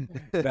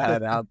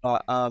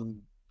 But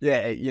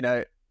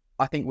yeah,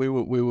 I think we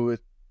were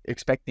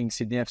expecting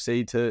Sydney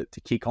FC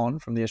to kick on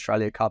from the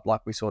Australia Cup,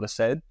 like we sort of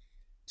said.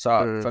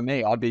 So for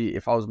me,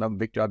 if I was Melbourne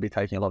Victory, I'd be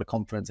taking a lot of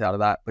confidence out of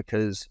that,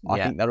 because I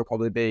think that'll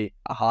probably be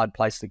a hard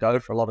place to go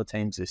for a lot of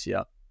teams this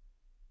year.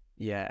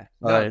 Yeah.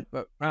 So,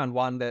 but round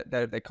 1,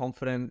 they're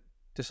confident.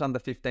 Just under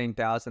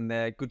 15,000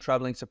 there. Good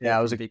travelling support. Yeah,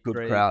 it was a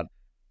Victory. good crowd.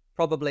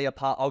 Probably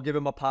I'll give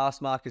them a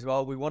pass mark as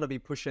well. We want to be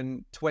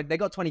pushing 20. They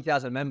got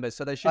 20,000 members,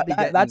 so they should be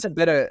getting. That's a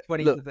better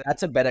 20.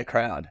 That's a better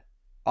crowd.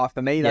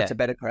 For me, that's a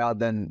better crowd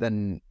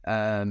than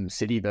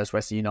City versus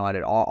Western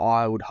United.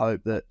 I would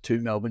hope that 2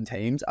 Melbourne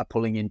teams are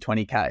pulling in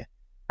 20k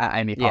at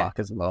Amy Park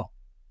as well.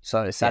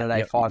 So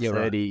Saturday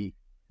 5:30. Right.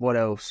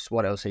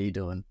 What else are you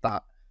doing?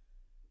 But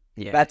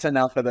that's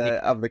enough of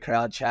the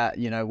crowd chat.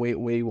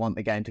 We want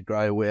the game to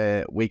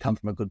grow. We come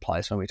from a good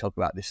place when we talk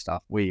about this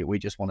stuff. We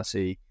just want to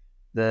see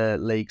the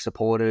league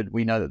supported.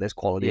 We know that there's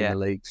quality in the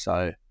league.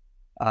 So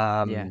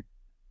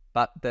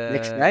but the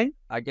next game,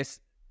 I guess.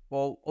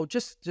 Well, or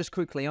just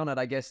quickly on it,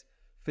 I guess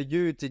for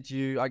you,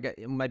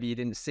 maybe you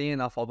didn't see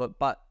enough of it,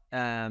 but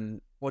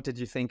what did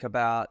you think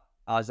about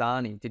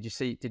Arzani? Did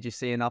you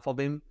see enough of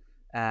him?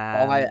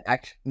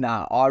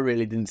 I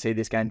really didn't see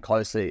this game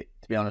closely,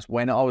 to be honest.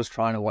 When I was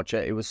trying to watch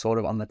it, it was sort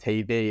of on the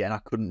TV and I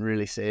couldn't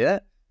really see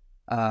it.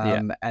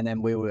 And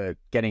then we were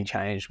getting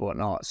changed,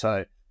 whatnot.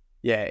 So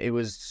yeah, it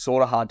was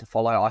sort of hard to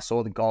follow. I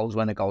saw the goals.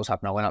 When the goals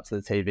happened, I went up to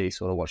the TV,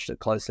 sort of watched it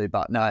closely.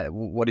 But no,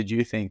 what did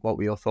you think? What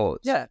were your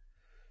thoughts? Yeah.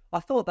 I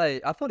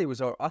thought he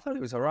was all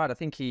right. I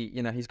think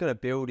he's got a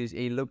build.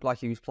 He looked like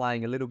he was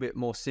playing a little bit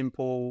more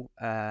simple.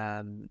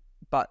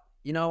 But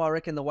I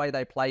reckon the way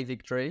they play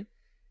Victory,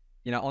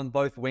 on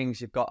both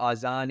wings, you've got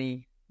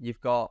Arzani, you've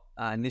got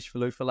Nish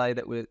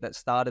Falufale that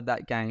started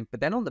that game. But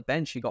then on the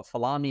bench, you got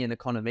Falami and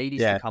Economides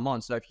to come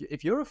on. So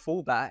if you're a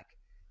fullback,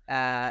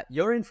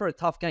 you're in for a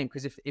tough game,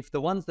 because if the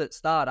ones that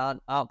start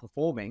aren't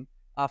performing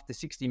after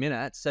 60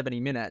 minutes, 70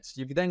 minutes,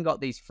 you've then got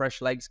these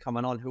fresh legs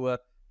coming on who are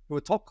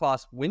top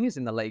class wingers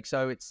in the league.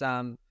 So it's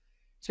going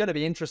to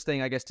be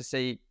interesting, I guess, to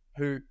see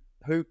who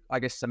I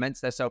guess cements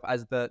themselves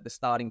as the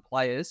starting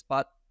players,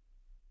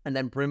 and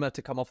then Brimmer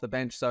to come off the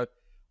bench. So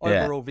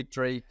overall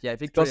Victory,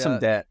 got some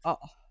depth.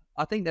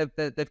 I think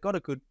they've got a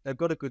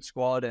good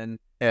squad, and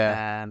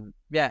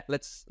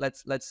let's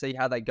see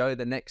how they go.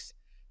 The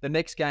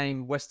next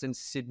game, Western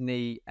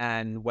Sydney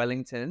and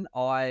Wellington.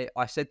 I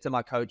said to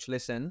my coach,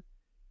 listen,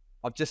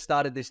 I've just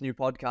started this new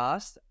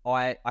podcast.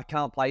 I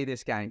can't play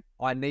this game.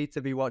 I need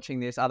to be watching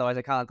this, otherwise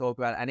I can't talk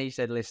about it. And he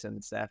said, listen,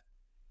 Stef,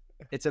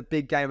 it's a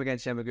big game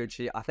against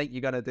Yamaguchi. I think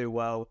you're going to do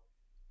well.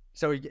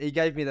 So he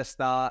gave me the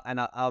start, and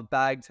I've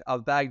bagged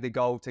the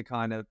goal to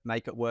kind of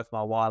make it worth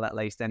my while at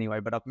least anyway.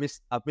 But I've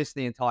missed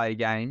the entire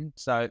game.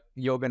 So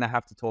you're going to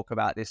have to talk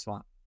about this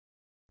one.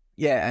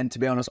 Yeah, and to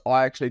be honest,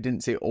 I actually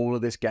didn't see all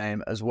of this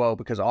game as well,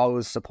 because I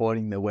was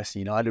supporting the Western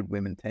United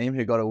women team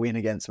who got a win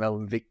against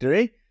Melbourne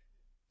Victory.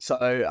 So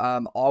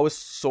I was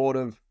sort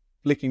of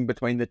flicking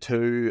between the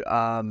two.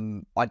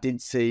 I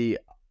did see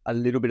a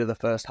little bit of the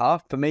first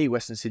half. For me,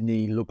 Western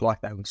Sydney looked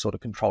like they were sort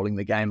of controlling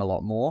the game a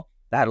lot more.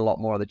 They had a lot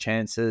more of the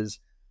chances.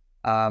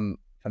 For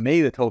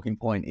me, the talking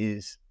point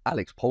is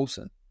Alex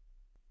Paulson,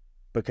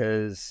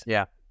 because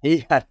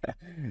he had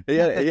a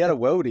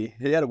worldie.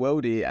 He had a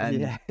worldie,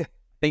 and I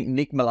think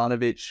Nick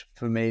Milanovic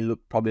for me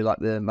looked probably like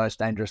the most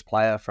dangerous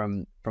player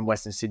from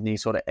Western Sydney.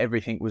 Sort of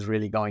everything was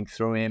really going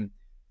through him.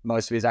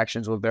 Most of his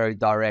actions were very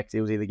direct. He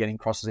was either getting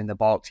crosses in the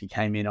box. He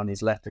came in on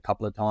his left a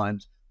couple of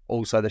times.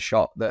 Also, the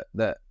shot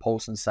that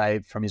Paulson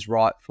saved from his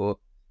right foot,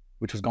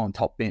 which was gone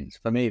top bins.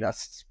 For me,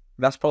 that's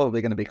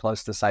probably going to be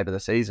close to save of the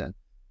season.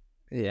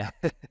 Yeah.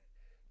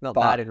 Not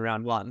bad in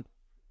round 1.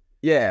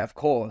 Yeah, of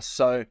course.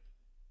 So,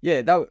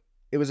 yeah,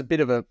 it was a bit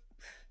of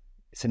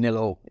it's a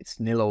 0-0. It's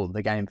 0-0.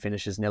 The game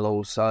finishes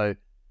 0-0. So,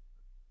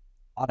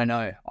 I don't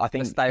know. I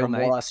think from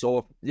stalemate. what I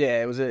saw,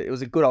 yeah, it was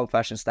a good old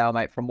fashioned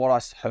stalemate. From what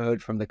I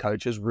heard from the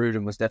coaches,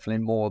 Rudin was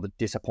definitely more the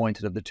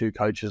disappointed of the two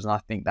coaches, and I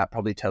think that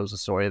probably tells the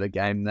story of the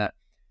game that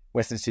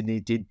Western Sydney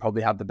did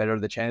probably have the better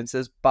of the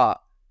chances. But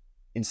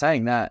in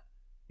saying that,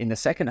 in the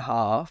second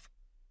half,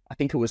 I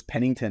think it was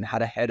Pennington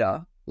had a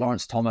header.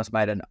 Lawrence Thomas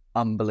made an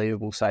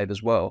unbelievable save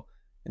as well.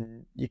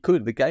 And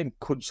the game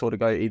could sort of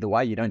go either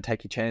way. You don't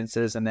take your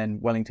chances, and then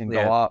Wellington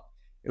go up.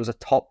 It was a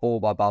top ball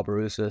by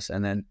Barbarousis,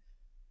 and then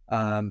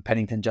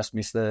Pennington just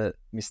missed the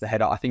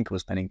header. I think it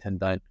was Pennington.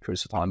 Don't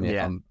crucify me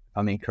if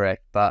I'm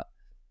incorrect, but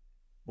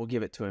we'll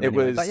give it to him.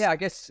 Anyway. But yeah, I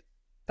guess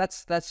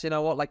that's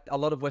like a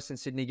lot of Western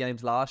Sydney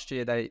games last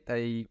year.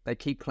 They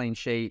keep clean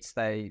sheets.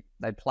 They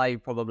play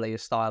probably a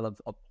style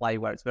of play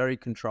where it's very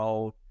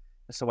controlled.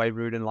 That's the way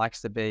Rudin likes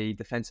to be,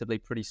 defensively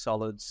pretty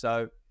solid.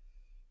 So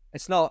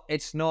it's not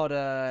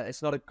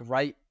a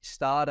great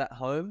start at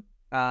home.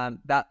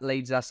 That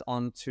leads us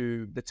on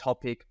to the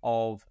topic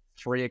of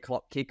 3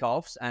 o'clock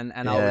kickoffs, and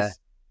I was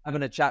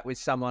having a chat with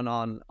someone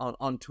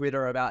on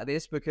Twitter about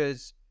this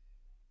because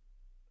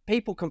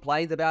people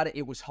complained about it.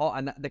 It was hot,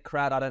 and the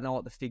crowd, I don't know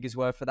what the figures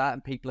were for that,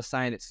 and people are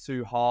saying it's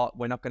too hot.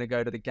 We're not going to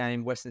go to the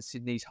game. Western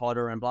Sydney's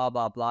hotter, and blah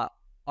blah blah.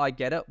 I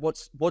get it.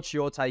 What's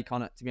your take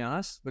on it, to be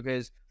honest?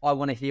 Because I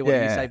want to hear what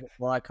you say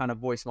before I kind of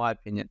voice my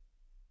opinion.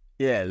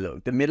 Yeah,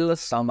 look, the middle of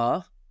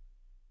summer,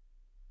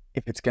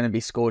 if it's going to be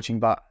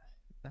scorching, but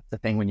that's the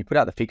thing, when you put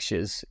out the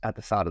fixtures at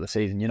the start of the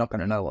season, you're not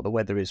going to know what the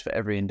weather is for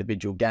every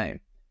individual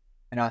game.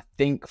 And I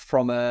think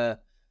from a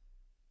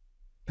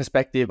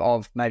perspective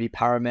of maybe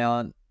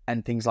Paramount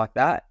and things like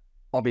that,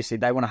 obviously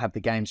they want to have the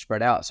games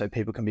spread out so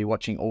people can be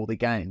watching all the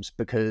games,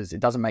 because it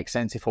doesn't make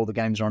sense if all the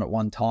games are on at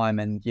one time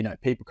and,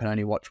 people can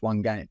only watch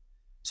one game.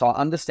 So I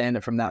understand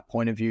it from that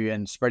point of view,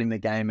 and spreading the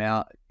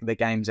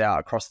games out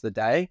across the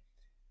day,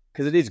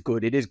 because it is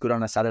good. It is good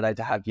on a Saturday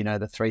to have, the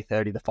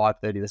 3:30, the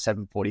 5:30, the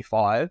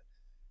 7:45.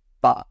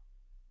 But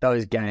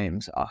those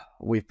games,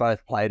 we've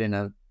both played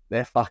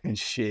they're fucking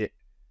shit.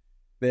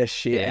 They're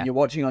shit. Yeah. And you're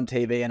watching on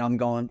TV and I'm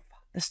going,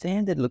 the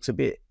standard looks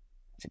it's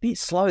a bit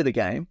slow, the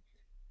game.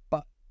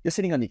 But you're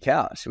sitting on your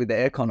couch with the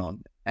aircon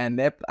on, and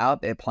they're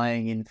out there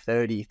playing in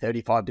 30,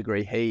 35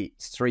 degree heat.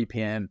 It's 3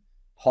 p.m,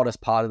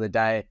 hottest part of the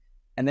day.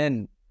 And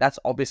then that's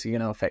obviously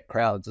going to affect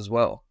crowds as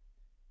well.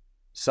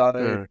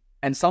 So,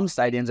 and some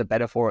stadiums are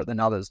better for it than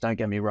others. Don't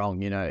get me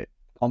wrong.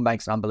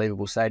 Combank's an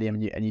unbelievable stadium,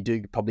 and you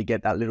do probably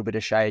get that little bit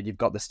of shade. You've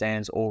got the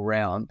stands all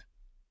round.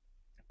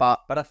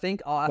 But I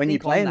think on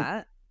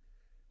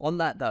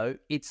that though,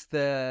 it's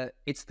the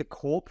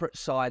corporate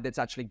side that's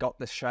actually got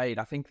the shade.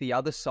 I think the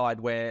other side,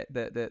 where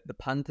the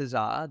punters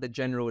are, the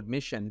general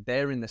admission,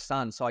 they're in the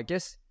sun. So I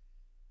guess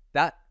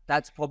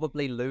that's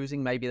probably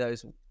losing maybe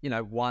those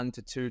 1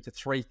 to 2 to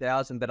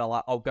 3,000 that are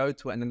like, I'll go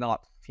to it, and then they're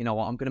like, you know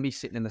what, I'm going to be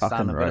sitting in the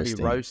sun, I'm going to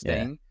be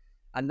roasting,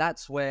 and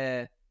that's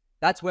where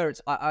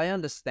it's. I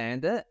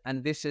understand it,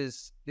 and this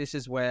is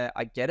where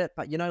I get it.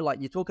 But like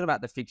you're talking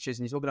about the fixtures,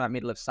 and you're talking about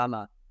middle of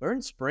summer. We're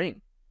in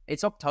spring.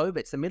 It's October.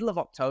 It's the middle of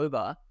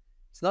October.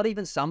 It's not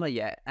even summer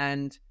yet.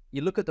 And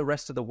you look at the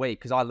rest of the week,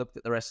 because I looked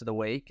at the rest of the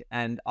week,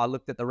 and I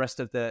looked at the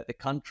rest of the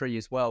country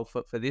as well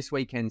for this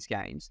weekend's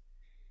games.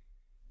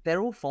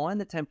 They're all fine,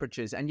 the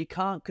temperatures, and you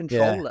can't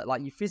control it.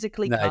 Like you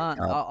physically can't.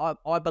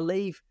 I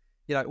believe,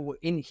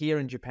 here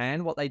in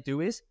Japan, what they do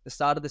is the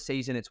start of the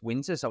season, it's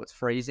winter, so it's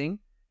freezing.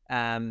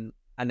 And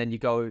then you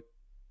go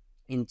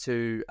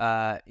into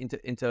what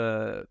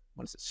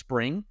is it,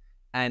 spring,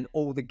 and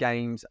all the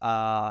games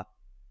are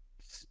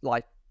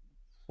like,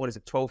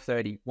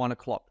 12:30, 1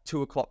 o'clock,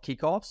 2 o'clock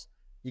kickoffs.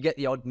 You get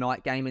the odd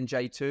night game in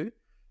J2,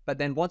 but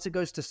then once it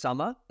goes to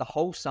summer, the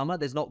whole summer,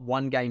 there's not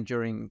one game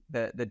during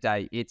the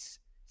day. It's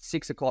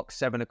 6 o'clock,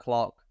 7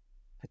 o'clock,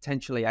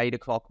 potentially 8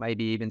 o'clock,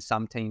 maybe even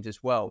some teams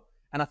as well.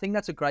 And I think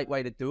that's a great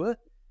way to do it,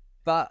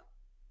 but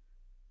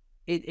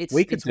it's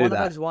one of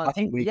those ones. I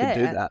think we could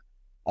do that.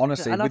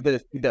 Honestly, with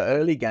the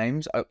early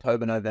games,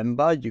 October,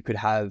 November, you could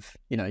have,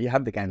 you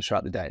have the games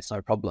throughout the day. It's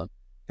no problem.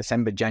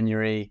 December,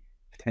 January,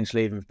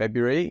 potentially even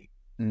February,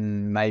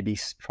 maybe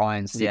try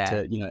and stick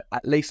to,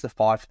 at least the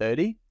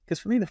 5:30. Because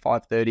for me, the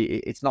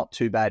 5:30, it's not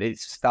too bad.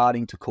 It's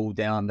starting to cool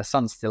down. The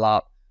sun's still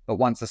up, but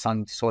once the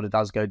sun sort of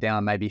does go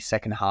down, maybe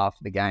second half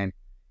of the game,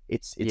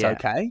 it's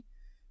okay.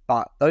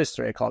 But those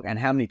 3 o'clock, and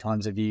how many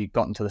times have you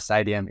gotten to the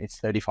stadium? It's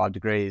 35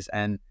 degrees,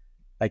 and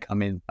they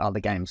come in.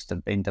 The game's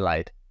been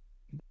delayed.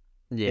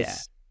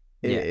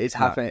 It's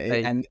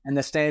happening, and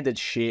the standard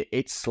shit.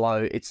 It's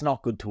slow. It's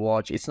not good to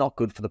watch. It's not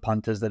good for the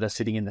punters that are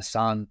sitting in the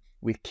sun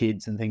with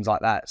kids and things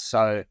like that.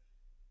 So,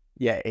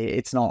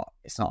 it's not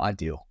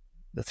ideal.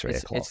 The 3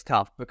 o'clock. It's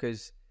tough,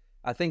 because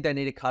I think they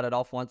need to cut it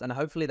off once, and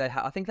hopefully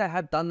I think they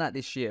have done that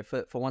this year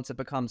for once it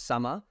becomes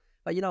summer.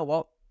 But you know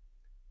what?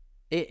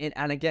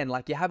 And again,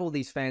 like, you have all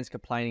these fans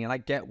complaining, and I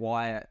get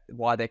why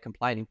they're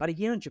complaining. But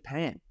here in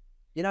Japan,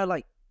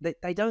 like,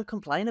 they don't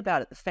complain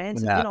about it. The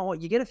fans, you know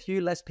what? You get a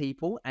few less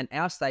people, and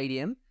our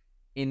stadium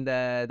in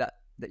the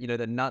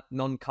the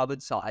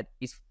non-covered side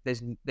is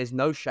there's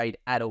no shade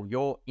at all.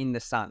 You're in the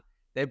sun.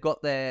 They've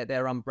got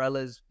their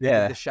umbrellas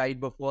with the shade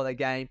before the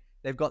game.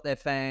 They've got their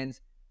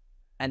fans,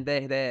 and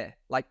they're there.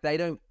 Like they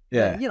don't.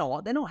 Yeah. You know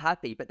what? They're not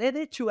happy, but they're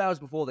there 2 hours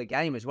before the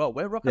game as well.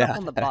 We're rocking up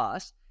on the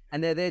bus,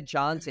 and they're there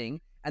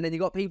chanting. And then you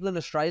got people in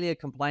Australia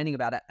complaining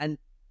about it. And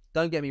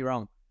don't get me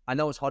wrong, I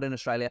know it's hot in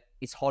Australia.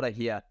 It's hotter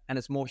here, and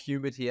it's more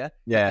humid here.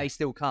 Yeah. But they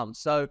still come.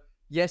 So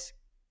yes,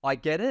 I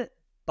get it,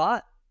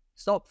 but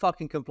stop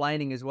fucking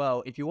complaining as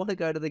well. If you want to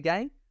go to the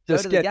game,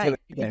 Just go to the get game. to the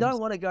If you games. don't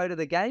want to go to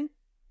the game,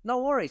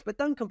 no worries. But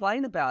don't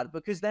complain about it,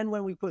 because then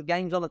when we put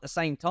games on at the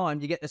same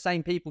time, you get the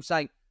same people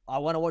saying, I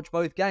want to watch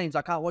both games.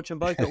 I can't watch them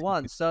both at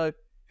once. So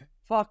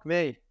fuck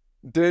me.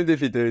 Doomed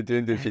if you do,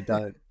 doomed if you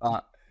don't.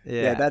 But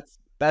yeah,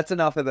 that's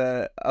enough of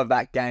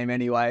that game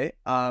anyway.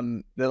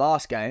 The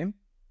last game,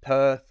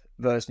 Perth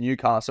versus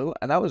Newcastle,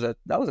 and that was a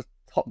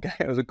top game.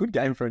 It was a good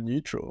game for a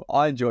neutral.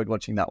 I enjoyed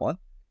watching that one.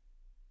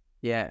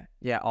 Yeah.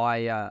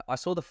 I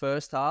saw the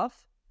first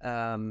half,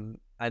 and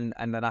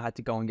then I had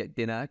to go and get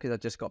dinner because I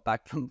just got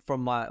back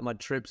from my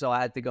trip, so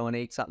I had to go and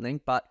eat something.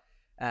 But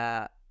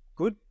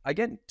good.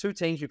 Again, two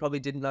teams we probably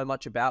didn't know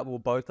much about. We were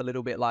both a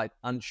little bit like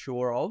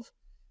unsure of.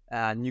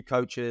 New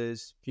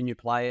coaches, few new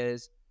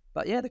players.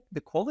 But yeah,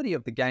 the quality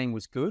of the game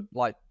was good.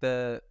 Like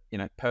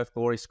Perth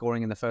Glory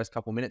scoring in the first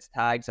couple minutes,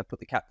 tags. I put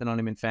the captain on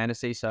him in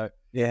fantasy, so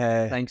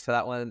yeah. Thanks for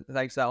that one,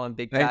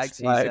 big Thanks,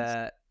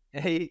 tags.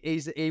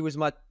 He was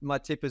my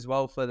tip as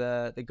well for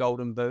the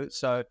golden boot.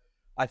 So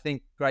I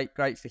think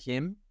great for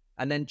him.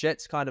 And then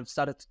Jets kind of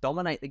started to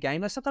dominate the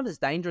game. Now, sometimes it's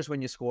dangerous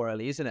when you score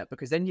early, isn't it?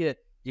 Because then you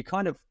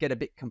kind of get a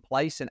bit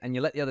complacent and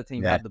you let the other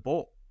team have the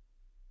ball.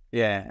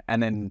 Yeah,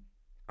 and then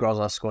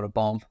Grozza scored a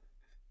bomb.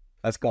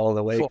 That's goal of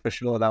the week for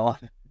sure, that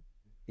one.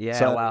 Yeah,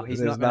 so wow.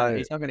 He's not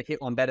going to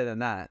hit one better than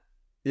that.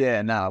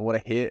 Yeah, no, what a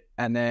hit.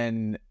 And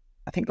then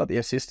I think got the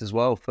assist as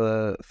well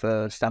for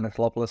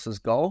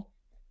Stanislavopoulos' goal.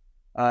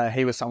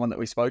 He was someone that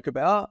we spoke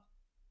about.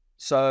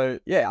 So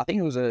yeah, I think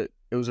it was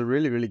a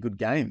really, really good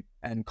game.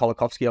 And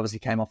Kolikovsky obviously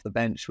came off the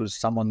bench, was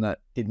someone that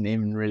didn't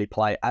even really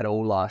play at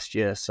all last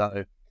year.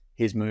 So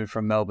his move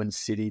from Melbourne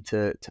City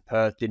to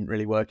Perth didn't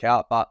really work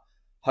out. But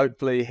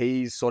hopefully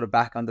he's sort of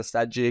back under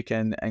Stajic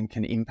and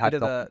can impact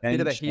bit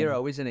of a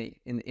hero, isn't he,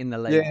 in the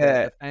league?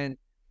 Yeah. And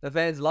the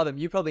fans love him.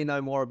 You probably know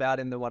more about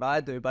him than what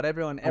I do, but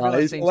everyone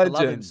seems to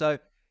love him. So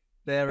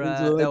they were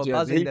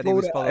buzzing that he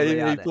was probably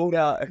out there.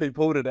 He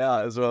pulled it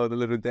out as well, the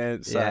little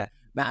dance. So, yeah.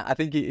 I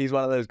think he's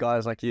one of those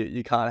guys, like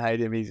you can't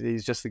hate him.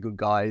 He's just a good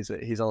guy.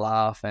 He's a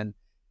laugh and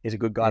he's a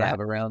good guy to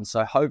have around.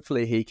 So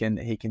hopefully he can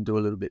do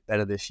a little bit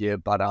better this year.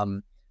 But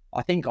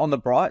I think on the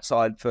bright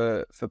side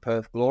for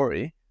Perth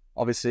Glory,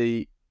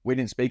 obviously we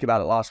didn't speak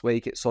about it last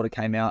week. It sort of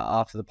came out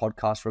after the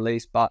podcast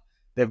release, but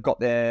they've got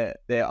their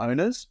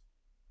owners,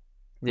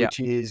 which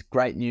is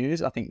great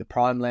news. I think the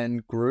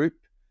Primeland Group,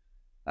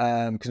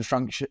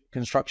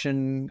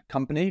 construction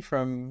company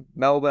from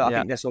Melbourne. I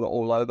think they're sort of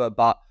all over,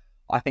 but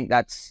I think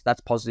that's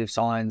positive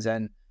signs,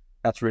 and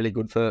that's really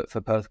good for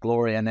Perth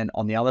Glory. And then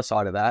on the other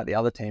side of that, the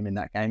other team in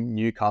that game,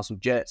 Newcastle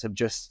Jets, have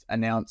just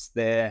announced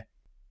their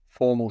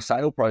formal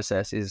sale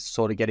process is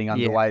sort of getting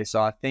underway.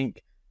 So I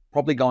think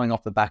probably going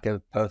off the back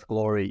of Perth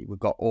Glory, we've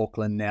got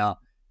Auckland now.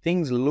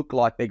 Things look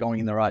like they're going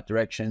in the right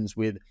directions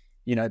with,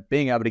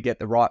 being able to get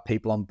the right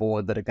people on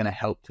board that are going to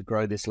help to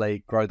grow this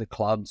league, grow the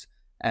clubs.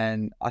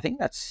 And I think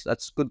that's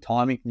good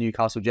timing for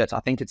Newcastle Jets. I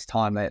think it's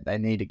time that they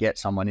need to get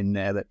someone in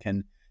there that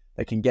can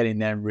get in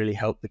there and really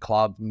help the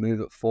club move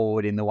it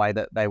forward in the way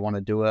that they want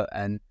to do it.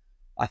 And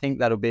I think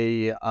that'll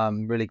be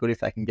really good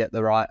if they can get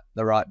the right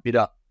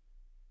bidder.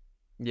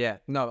 Yeah,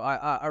 no,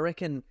 I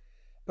reckon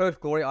Perth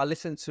Glory. I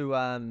listened to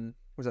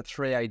was it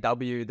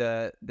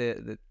 3AW,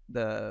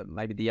 the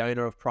maybe the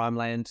owner of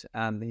Primeland.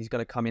 He's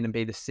going to come in and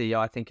be the CEO.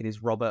 I think it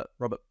is Robert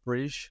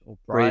Bridge or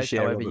Bridge,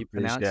 however Robert you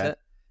pronounce it.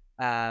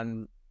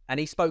 And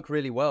he spoke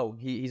really well.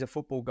 He's a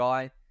football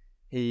guy.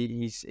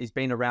 He's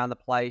been around the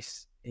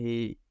place.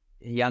 He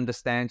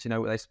understands, they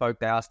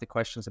asked the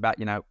questions about,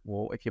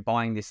 well, if you're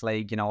buying this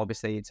league,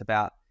 obviously it's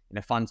about,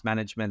 funds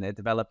management, they're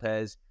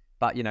developers,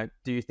 but,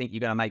 do you think you're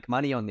going to make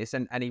money on this?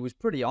 And he was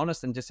pretty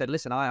honest and just said,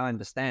 listen, I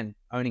understand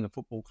owning a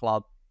football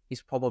club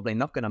is probably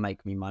not going to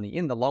make me money.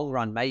 In the long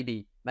run,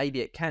 maybe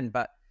it can,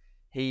 but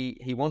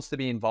he wants to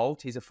be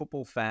involved. He's a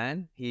football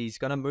fan. He's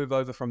going to move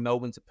over from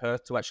Melbourne to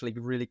Perth to actually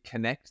really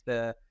connect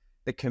the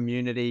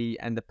community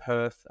and the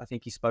Perth. I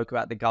think he spoke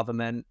about the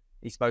government.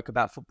 He spoke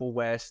about Football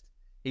West.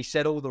 He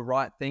said all the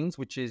right things,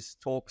 which is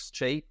talk's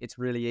cheap. It's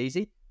really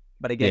easy.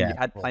 But again, you've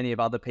had plenty of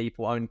other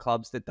people own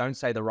clubs that don't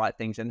say the right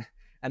things.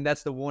 And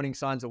that's the warning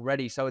signs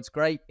already. So it's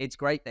great. It's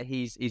great that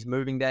he's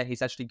moving there.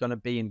 He's actually going to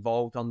be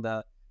involved on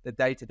the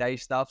day-to-day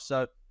stuff.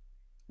 So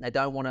they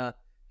don't want to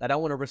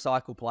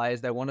recycle players.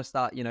 They want to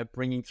start,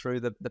 bringing through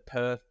the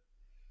Perth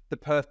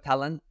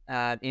talent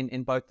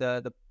in both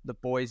the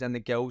boys and the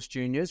girls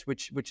juniors,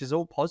 which is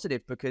all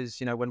positive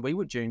because, when we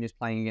were juniors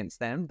playing against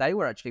them, it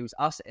was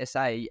us,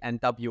 SA and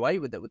WA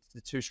with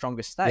the two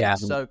strongest states. Yeah,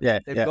 so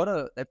they've got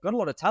a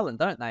lot of talent,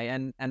 don't they?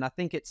 And I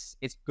think it's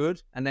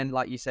good. And then,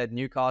 like you said,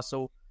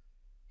 Newcastle,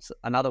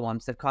 another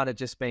ones, they've kind of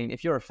just been,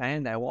 if you're a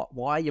fan there,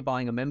 why are you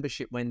buying a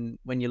membership when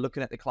you're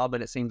looking at the club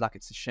and it seems like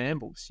it's a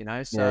shambles, you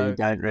know? So yeah, you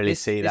don't really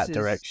see that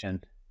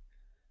direction.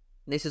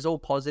 This is all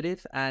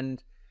positive,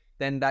 and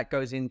then that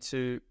goes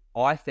into,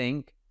 I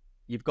think,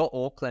 you've got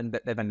Auckland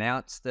that they've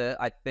announced,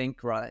 I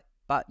think, right?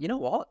 But you know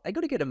what? They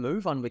got to get a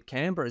move on with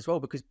Canberra as well,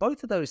 because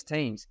both of those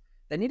teams,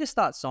 they need to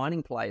start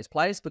signing players.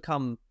 Players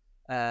become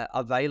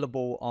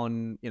available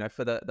on, you know,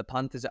 for the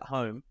punters at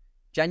home.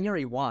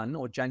 January 1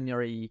 or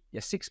January,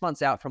 6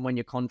 months out from when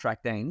your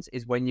contract ends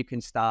is when you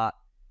can start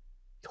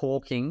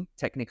talking,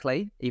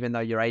 technically, even though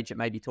your agent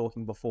may be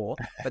talking before,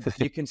 but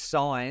you can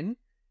sign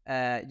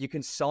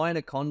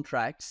a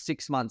contract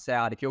 6 months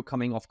out if you're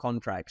coming off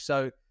contract.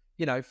 So,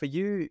 you know, for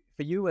you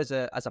as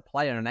a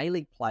player, an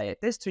A-League player,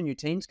 if there's 2 new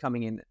teams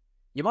coming in,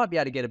 you might be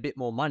able to get a bit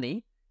more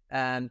money.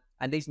 And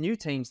these new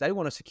teams, they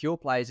want to secure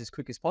players as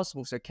quick as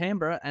possible. So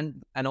Canberra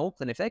and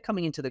Auckland, if they're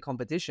coming into the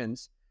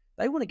competitions,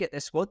 they want to get their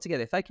squad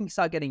together. If they can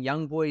start getting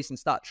young boys and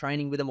start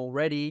training with them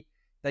already,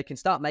 they can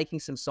start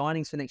making some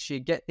signings for next year,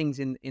 get things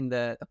in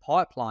the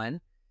pipeline.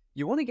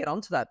 You want to get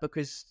onto that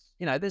because,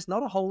 you know, there's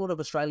not a whole lot of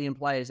Australian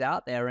players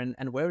out there.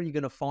 And where are you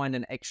going to find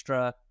an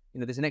extra, you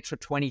know, there's an extra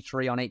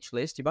 23 on each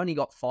list. You've only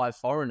got 5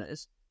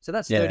 foreigners. So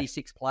that's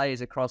 36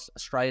 players across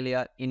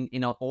Australia.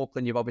 In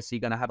Auckland, you're obviously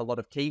going to have a lot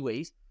of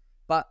Kiwis.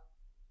 But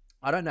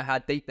I don't know how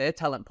deep their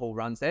talent pool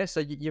runs there. So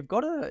you've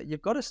got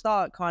to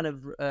start kind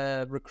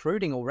of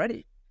recruiting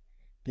already.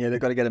 Yeah,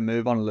 they've got to get a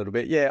move on a little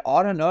bit. Yeah,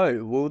 I don't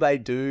know. Will they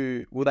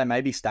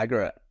maybe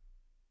stagger it?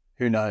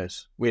 Who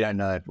knows? We don't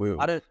know.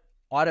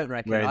 I don't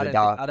reckon.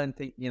 I don't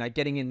think, you know,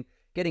 getting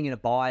in a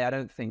buy, I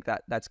don't think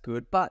that's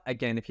good. But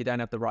again, if you don't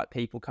have the right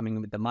people coming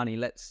in with the money,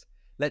 let's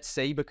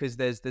see, because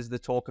there's the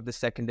talk of the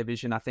second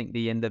division. I think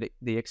the end of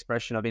the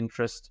expression of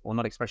interest, or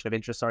not expression of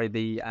interest, sorry,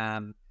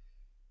 the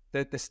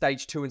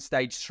stage 2 and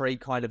stage 3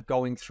 kind of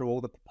going through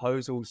all the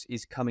proposals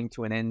is coming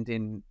to an end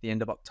in the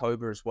end of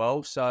October as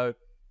well. So,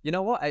 you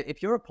know what?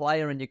 If you're a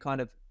player and you're kind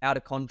of out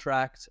of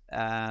contract,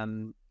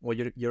 or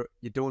you're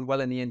doing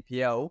well in the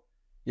NPL,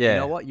 you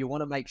know what? You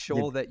want to make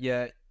sure that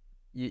you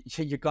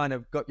kind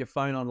of got your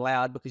phone on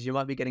loud, because you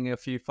might be getting a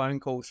few phone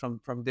calls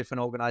from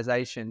different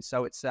organizations.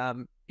 So it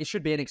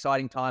should be an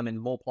exciting time, and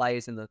more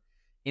players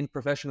in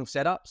professional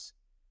setups,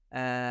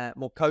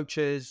 more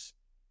coaches,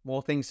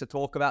 more things to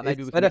talk about.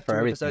 Maybe we can get 2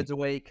 episodes a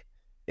week.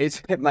 It's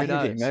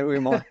maybe we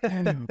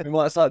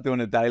might start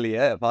doing a daily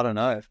app. I don't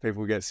know if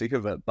people get sick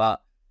of it,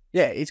 but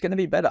yeah, it's going to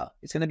be better.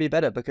 It's going to be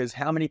better, because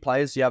how many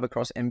players do you have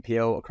across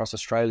NPL, across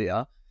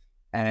Australia,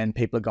 and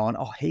people are going,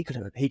 oh, he could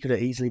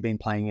have easily been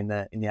playing in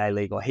the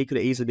A-League, or he could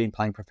have easily been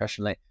playing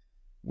professionally.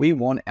 We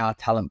want our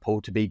talent pool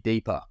to be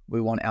deeper.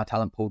 We want our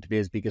talent pool to be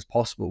as big as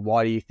possible.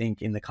 Why do you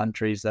think in the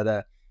countries that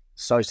are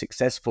so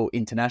successful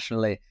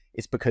internationally,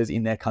 it's because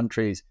in their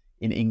countries,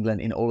 in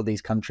England, in all of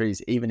these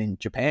countries, even in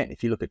Japan,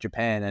 if you look at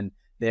Japan, and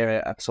they're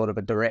a sort of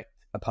a direct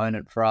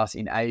opponent for us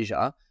in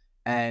Asia,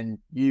 and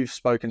you've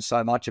spoken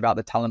so much about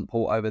the talent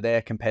pool over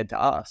there compared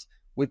to us.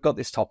 We've got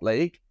this top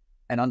league,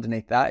 and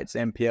underneath that, it's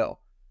NPL.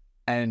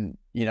 And,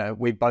 you know,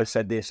 we've both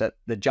said this, that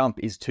the jump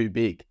is too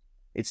big.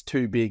 It's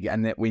too big,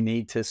 and that we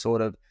need to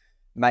sort of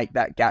make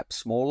that gap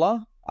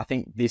smaller. I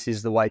think this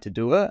is the way to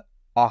do it.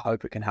 I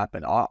hope it can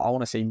happen. I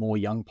want to see more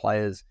young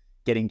players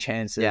getting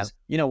chances. Yeah.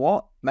 You know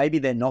what? Maybe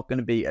they're not going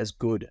to be as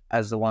good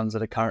as the ones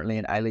that are currently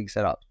in A-League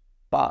setup.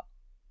 But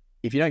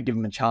if you don't give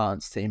them a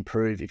chance to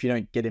improve, if you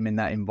don't get them in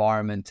that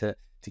environment to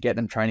get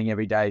them training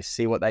every day,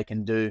 see what they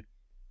can do,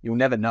 you'll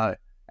never know.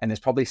 And there's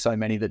probably so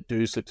many that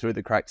do slip through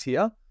the cracks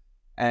here.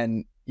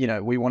 And, you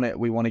know, we want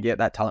to get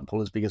that talent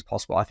pool as big as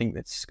possible. I think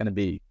it's going to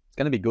be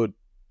good.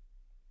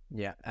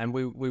 Yeah, and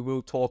we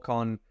will talk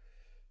on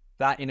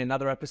that in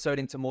another episode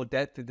into more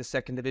depth with the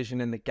second division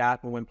and the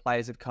gap, and when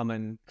players have come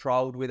and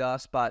trialled with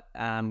us. But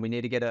we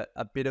need to get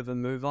a bit of a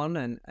move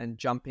on, and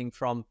jumping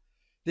from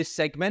this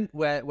segment,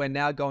 where we're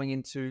now going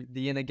into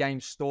the inner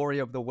game story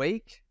of the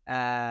week.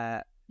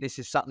 This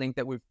is something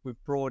that we've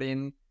brought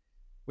in.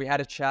 We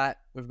had a chat.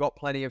 We've got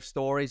plenty of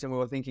stories, and we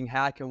were thinking,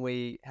 how can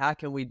we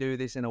do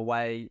this in a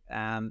way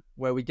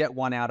where we get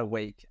one out a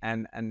week?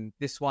 And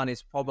this one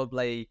is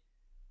probably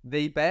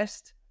the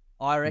best,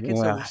 I reckon.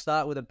 Wow. So we'll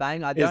start with a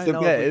bang. I don't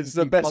know. It's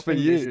the best for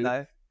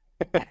you.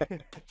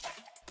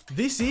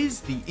 This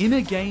is the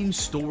Inner Game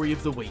Story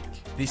of the Week.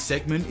 This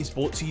segment is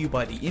brought to you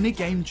by the Inner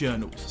Game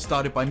Journals,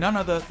 started by none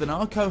other than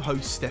our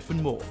co-host Stef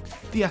and Mork.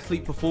 The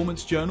Athlete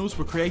Performance Journals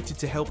were created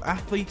to help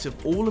athletes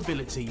of all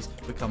abilities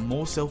become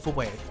more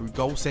self-aware through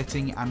goal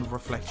setting and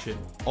reflection.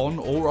 On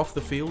or off the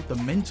field, the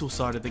mental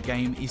side of the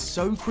game is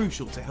so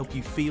crucial to help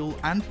you feel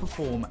and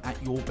perform at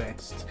your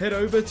best. Head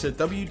over to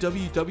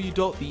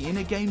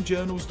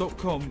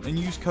www.theinnergamejournals.com and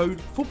use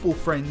code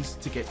FOOTBALLFRIENDS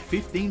to get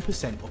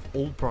 15% off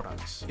all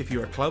products. If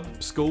you're a club,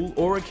 school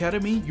or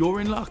academy,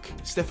 you're in luck.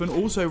 Stefan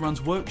also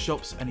runs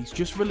workshops, and he's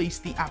just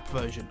released the app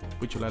version,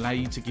 which will allow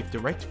you to give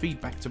direct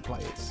feedback to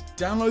players.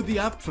 Download the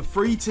app for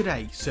free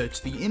today. Search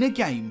The Inner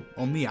Game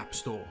on the App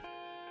Store.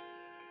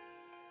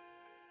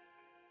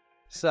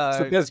 So it's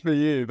the best for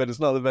you, but it's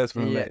not the best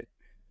for me.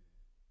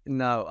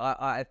 No,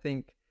 I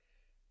think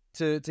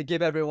to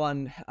give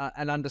everyone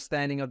an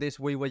understanding of this,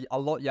 we were a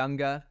lot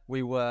younger.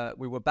 We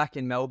were back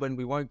in Melbourne.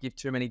 We won't give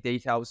too many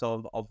details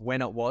of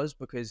when it was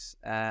because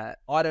I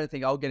don't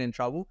think I'll get in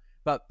trouble,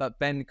 but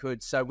Ben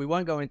could. So we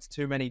won't go into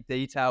too many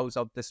details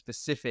of the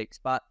specifics.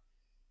 But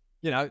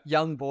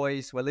young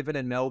boys, we're living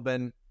in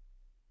Melbourne.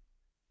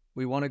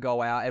 We want to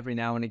go out every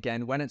now and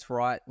again when it's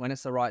right, when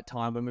it's the right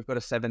time, when we've got a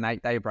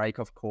 7-8 day break,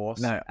 of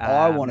course. No,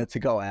 I wanted to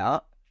go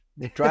out.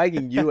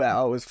 Dragging you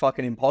out was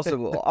fucking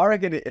impossible. I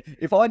reckon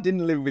if I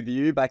didn't live with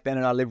you back then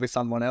and I lived with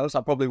someone else,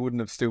 I probably wouldn't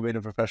have still been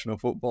a professional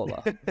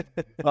footballer.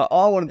 But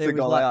I wanted to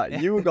go out.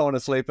 You were going to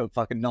sleep at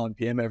fucking 9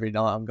 p.m. every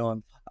night.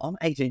 I'm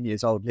 18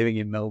 years old living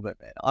in Melbourne,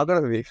 man. I've got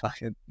to be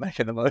fucking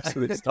making the most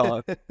of this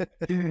time.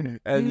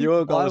 And you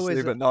were going to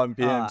sleep at 9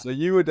 p.m. So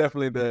you were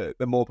definitely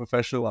the more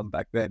professional one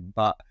back then.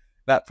 But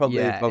that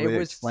probably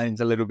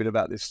explains a little bit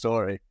about this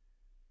story.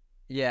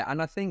 Yeah,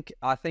 and I think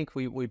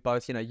we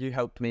both, you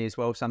helped me as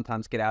well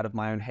sometimes get out of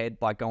my own head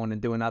by going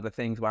and doing other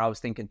things where I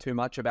was thinking too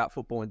much about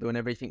football and doing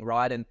everything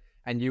right,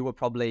 and you were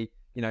probably,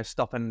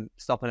 stopping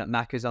at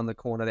Macca's on the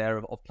corner there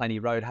of Plenty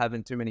Road,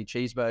 having too many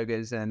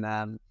cheeseburgers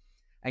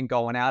and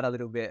going out a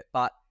little bit.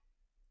 But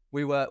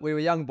we were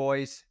young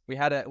boys. We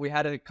had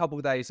a couple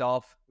of days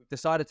off. We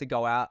decided to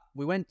go out.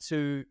 We went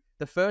to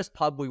the first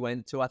pub we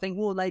went to. I think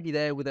we were maybe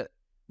there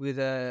with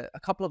a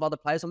couple of other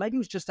players, or maybe it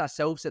was just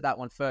ourselves at that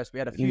one first. We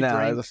had a few drinks.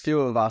 There's a few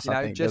of us,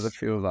 I think. There's a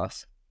few of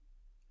us.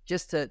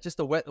 Just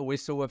to wet the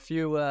whistle, a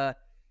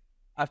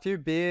few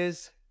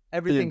beers,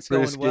 everything's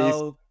going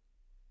well.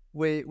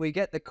 We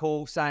get the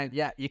call saying,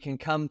 yeah, you can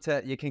come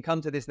to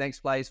this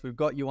next place. We've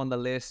got you on the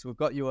list. We've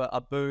got you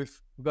a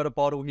booth. We've got a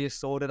bottle here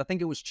sorted. I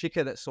think it was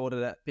Chica that sorted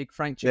it, Big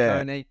Frank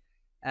Ciccone.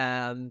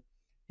 Yeah.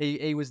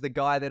 He was the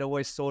guy that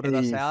always sorted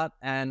us out.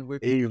 And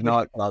we've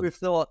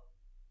thought,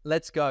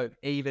 let's go.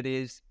 Eve it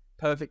is.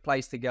 Perfect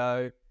place to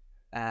go.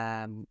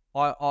 I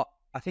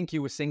think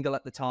you were single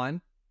at the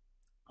time.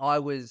 I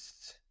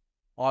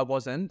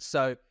wasn't.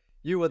 So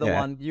you were the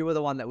one. You were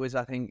the one that was.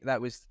 I think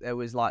that was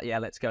like, yeah,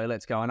 let's go.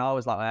 And I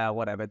was like,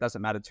 whatever. It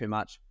doesn't matter too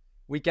much.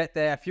 We get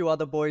there. A few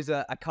other boys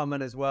are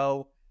coming as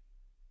well.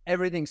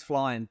 Everything's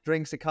flying.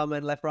 Drinks are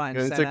coming left, right,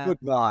 and center. It's a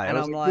good night. And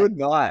I'm like, good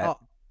night. Oh.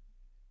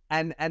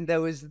 And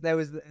there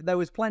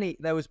was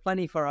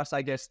plenty for us,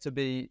 I guess, to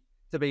be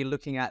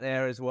looking at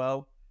there as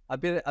well. A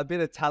bit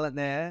of talent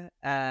there.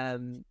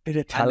 Bit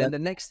of talent. And then the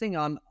next thing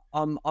I'm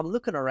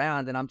looking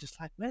around and I'm just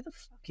like, where the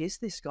fuck is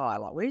this guy?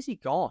 Like, where's he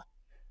gone?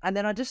 And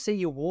then I just see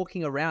you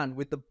walking around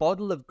with the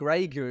bottle of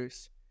Grey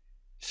Goose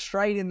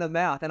straight in the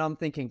mouth, and I'm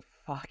thinking,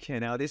 fuck,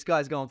 this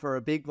guy's going for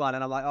a big one.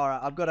 And I'm like, all right,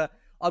 I've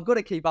got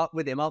to keep up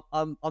with him.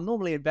 I'm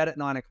normally in bed at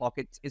 9 o'clock.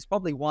 It's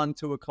probably 1,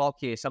 2 o'clock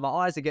here, so my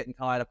eyes are getting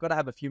tired. I've got to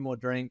have a few more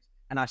drinks.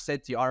 And I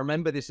said to you, I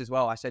remember this as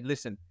well. I said,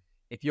 listen,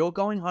 if you're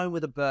going home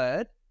with a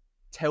bird,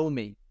 tell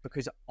me,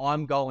 because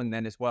I'm going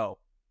then as well.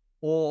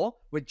 Or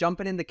we're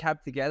jumping in the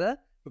cab together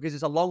because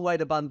it's a long way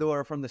to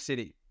Bandura from the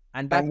city.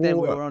 And back then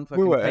we were on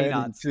fucking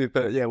peanuts. We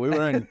were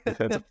earning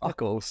to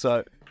fuck all. So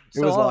it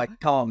was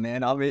like, come on,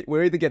 man. I mean,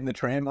 we're either getting the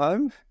tram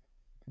home.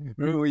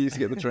 Remember we used to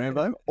get the tram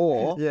home?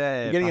 Or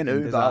we're getting an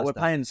Uber. Disaster. We're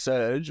paying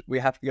Surge. We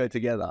have to go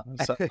together.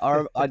 So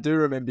I do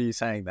remember you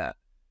saying that.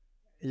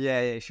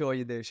 Yeah, sure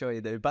you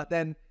do. But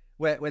then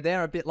we're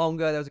there a bit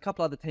longer. There was a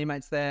couple other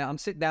teammates there. I'm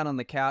sitting down on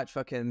the couch,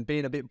 fucking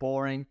being a bit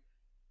boring.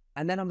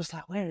 And then I'm just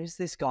like, where is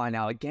this guy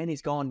now? Again,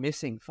 he's gone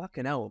missing.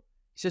 Fucking hell.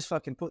 He's just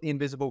fucking put the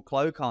invisible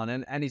cloak on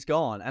and he's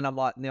gone. And I'm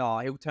like, no,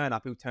 he'll turn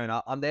up.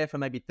 I'm there for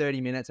maybe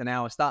 30 minutes, an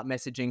hour. Start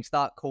messaging,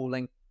 start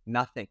calling.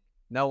 Nothing.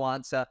 No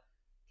answer.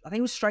 I think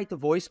it was straight to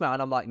voicemail.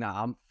 And I'm like,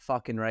 nah, I'm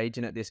fucking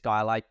raging at this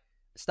guy. Like,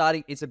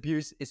 it's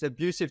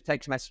abusive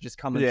text messages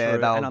coming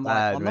through. And I'm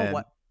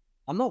like,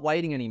 I'm not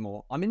waiting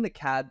anymore. I'm in the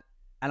cab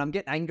and I'm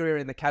getting angrier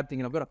in the cab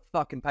thinking I've got to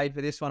fucking pay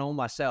for this one all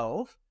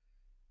myself.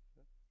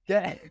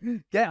 Get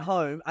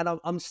home and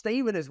I'm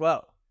steaming as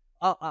well.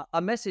 I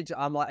message,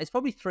 I'm like, it's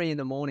probably 3 in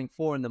the morning,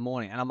 4 in the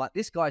morning. And I'm like,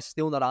 this guy's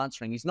still not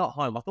answering. He's not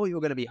home. I thought you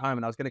were going to be home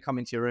and I was going to come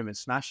into your room and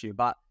smash you.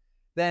 But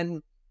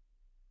then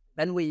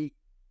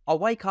I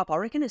wake up, I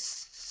reckon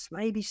it's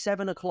maybe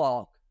 7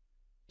 o'clock.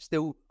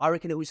 Still, I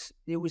reckon it was.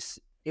 Yeah,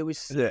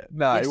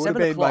 no, it would have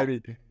been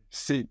maybe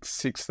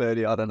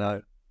 6:30. I don't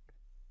know.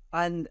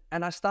 And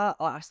I start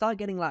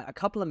getting like a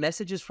couple of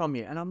messages from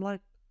you, and I'm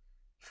like,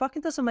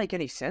 fucking doesn't make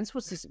any sense.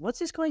 What's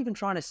this guy even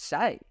trying to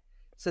say?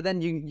 So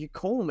then you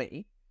call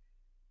me,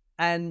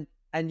 and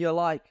you're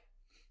like,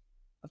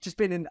 I've just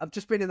been in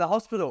the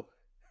hospital.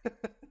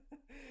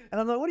 And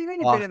I'm like, what do you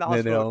mean you've been in the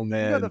hospital?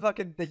 Man. You got the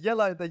fucking the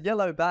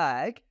yellow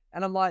bag,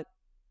 and I'm like,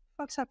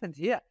 what's happened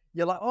here?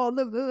 You're like, oh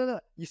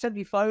look. You sent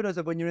me photos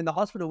of when you're in the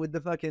hospital with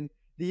the fucking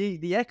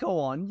the echo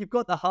on. You've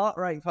got the heart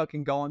rate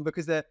fucking going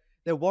because they're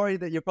worried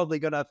that you're probably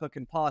gonna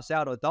fucking pass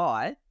out or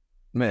die.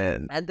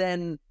 Man. And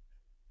then,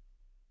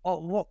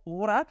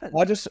 what happened?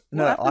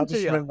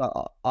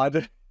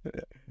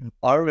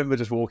 I remember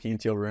just walking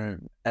into your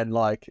room and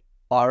like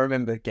I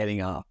remember getting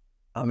up.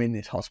 I'm in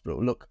this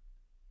hospital. Look,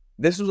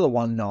 this was a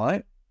one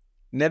night,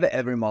 never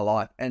ever in my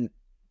life. And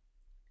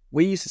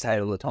we used to say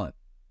it all the time.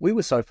 we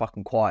were so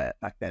fucking quiet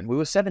back then. We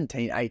were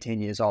 17,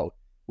 18 years old.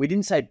 We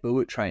didn't say boo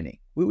at training.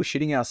 We were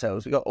shitting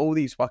ourselves. We got all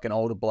these fucking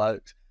older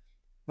blokes.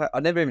 I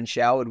never even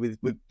showered with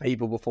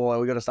people before.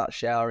 We got to start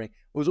showering.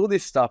 It was all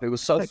this stuff. It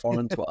was so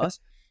foreign to us.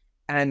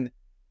 And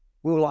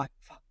we were like,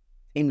 fuck,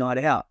 team night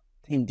out,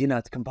 team dinner,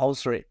 it's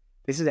compulsory.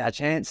 This is our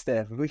chance,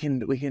 Steph. We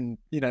can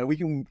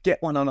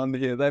get one on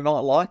here. They might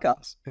like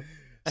us.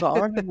 So I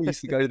remember we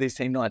used to go to these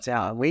team nights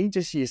out and we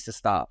just used to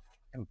start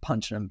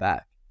punching them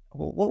back.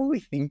 Well, what were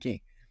we thinking?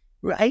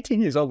 We were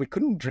 18 years old. We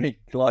couldn't drink.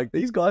 Like,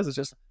 these guys are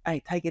just,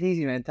 hey, take it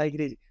easy, man. Take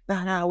it easy.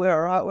 No,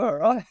 we're all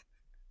right.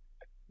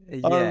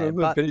 Yeah, I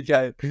remember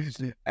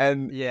PK.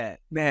 And yeah,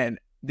 man,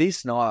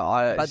 this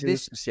night,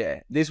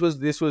 this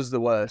was the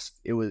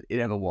worst it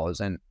ever was.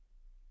 And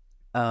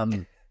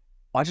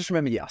I just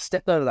remember, I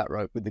stepped over that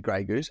rope with the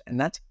grey goose, and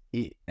that's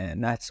it.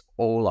 And that's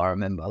all I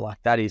remember.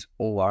 Like, that is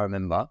all I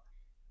remember.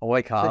 I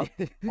wake up,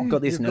 I've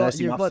got this nurse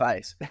in my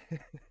face.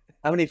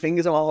 How many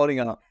fingers am I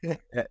holding up?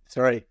 Yeah,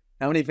 3.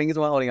 How many fingers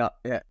am I holding up?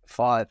 Yeah,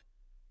 5.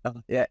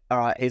 Yeah, all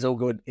right, he's all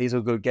good.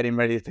 Get him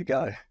ready to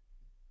go.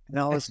 And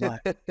I was like,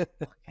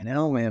 fucking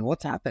hell, man,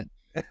 what's happened?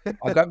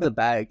 I grab the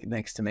bag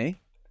next to me.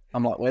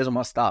 I'm like, where's all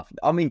my stuff?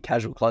 I'm in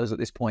casual clothes at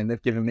this point.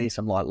 They've given me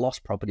some like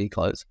lost property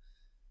clothes.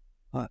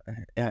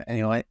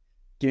 Anyway,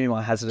 give me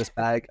my hazardous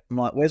bag. I'm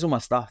like, where's all my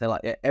stuff? They're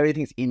like, yeah,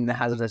 everything's in the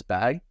hazardous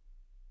bag.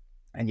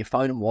 And your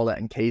phone and wallet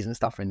and keys and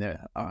stuff are in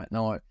there. All right,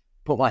 no,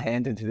 put my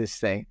hand into this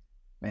thing.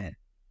 Man,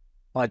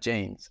 my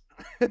jeans.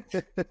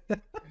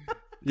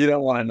 You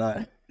don't want to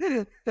know.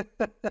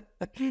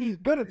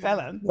 Gotta tell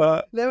him.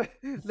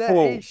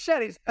 He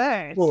shat his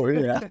pants.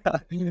 Yeah.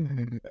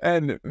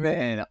 And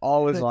man, I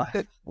was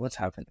like, what's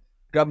happened?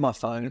 Grab my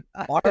phone.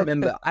 I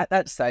remember at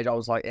that stage, I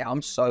was like, yeah,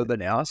 I'm sober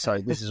now, so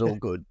this is all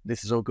good.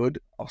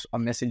 I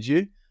messaged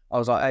you. I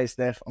was like, hey,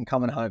 Steph, I'm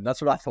coming home.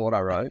 That's what I thought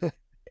I wrote.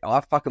 I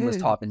fucking was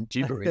typing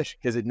gibberish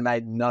because it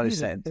made no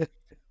sense.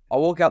 I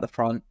walk out the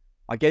front.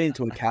 I get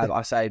into a cab.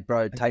 I say,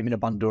 bro, take me to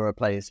Bundoora,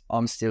 please.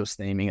 I'm still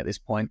steaming at this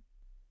point.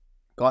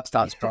 Guy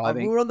starts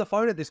driving. We were on the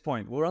phone at this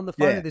point.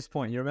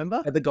 You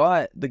remember?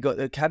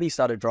 The cabbie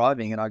started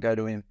driving, and I go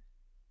to him,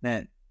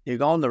 man, you're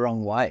going the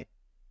wrong way.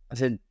 I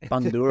said,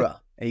 Bundoora.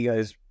 He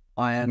goes,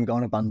 I am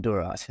going to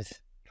Bundoora. I said,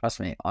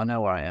 trust me, I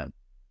know where I am.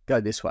 Go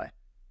this way.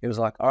 He was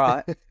like, all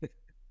right.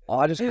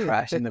 I just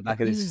crashed in the back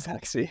of this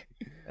taxi.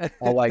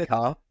 I wake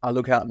up. I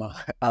look out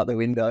the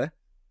window.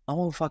 I'm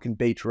on fucking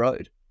Beach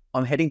Road.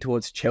 I'm heading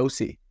towards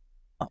Chelsea.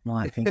 I'm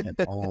like thinking,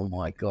 oh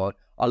my God.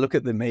 I look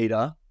at the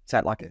meter. It's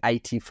at like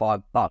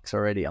 $85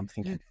 already. I'm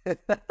thinking,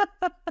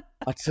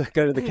 I just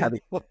go to the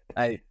cabbie.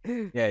 Hey,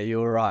 yeah, you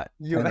were right.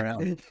 Turn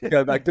around.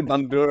 Go back to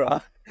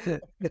Bundoora.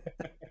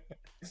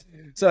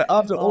 So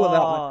after all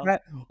of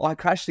that, I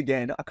crashed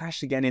again. I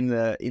crashed again in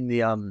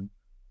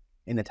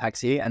the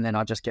taxi, and then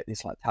I just get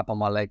this like tap on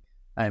my leg.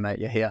 Hey mate,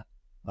 you're here.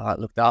 I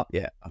looked up.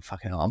 Yeah,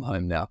 I'm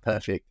home now.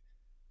 Perfect.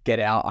 Get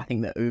out. I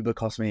think the Uber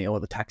cost me, or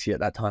the taxi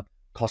at that time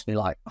cost me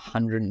like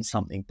 $100 and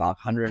something,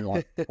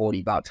 $140,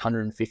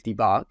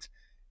 $150,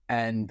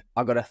 and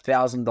I got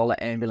 $1,000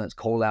 ambulance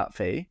call out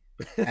fee,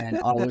 and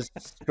I was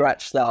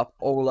scratched up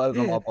all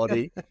over my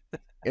body.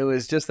 It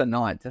was just a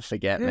night to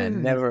forget,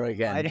 man. Never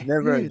again.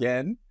 Never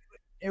again.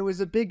 It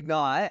was a big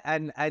night,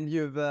 and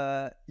you've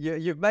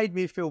made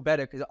me feel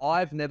better because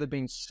I've never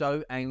been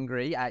so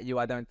angry at you.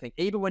 I don't think,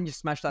 even when you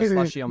smashed that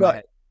slushy on my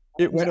head,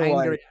 it went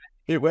away.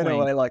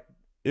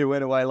 It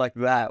went away like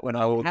that when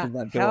I walked in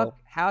that door.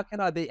 How can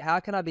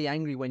I be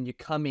angry when you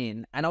come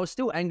in? And I was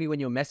still angry when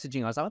you were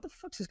messaging. I was like, what the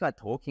fuck's this guy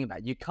talking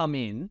about? You come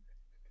in,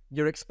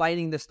 you're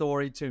explaining the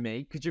story to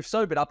me because you've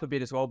sobered up a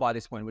bit as well by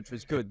this point, which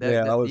was good. The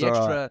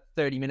extra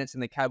 30 minutes in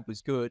the cab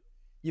was good.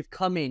 You've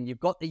come in, you've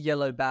got the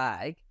yellow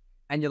bag,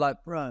 and you're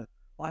like, bro,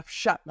 I've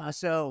shut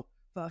myself.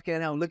 Fucking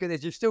hell, look at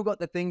this. You've still got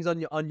the things on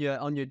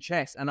your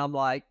chest. And I'm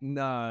like,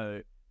 no.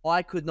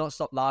 I could not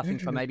stop laughing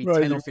for maybe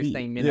 10 or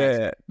 15 minutes.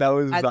 Yeah, that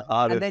was the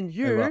hardest. And then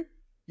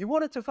you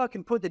wanted to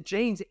fucking put the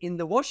jeans in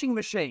the washing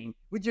machine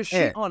with your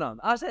shit on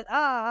them. I said,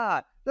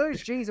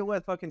 those jeans are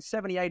worth fucking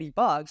 $70,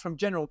 $80 from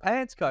General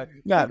Pants Co.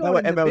 No, they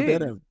were ML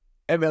Denim.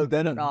 ML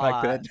Denim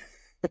back then.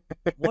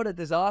 What a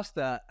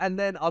disaster. And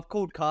then I've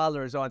called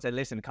Carla as well and said,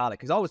 listen, Carla,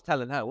 because I was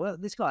telling her, well,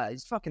 this guy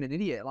is fucking an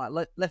idiot.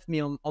 Like, left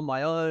me on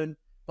my own.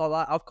 But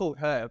I've called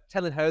her,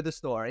 telling her the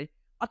story.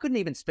 I couldn't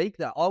even speak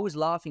that. I was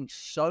laughing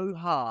so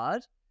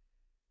hard.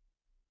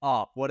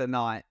 Oh, what a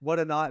night. What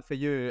a night for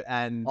you.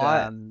 And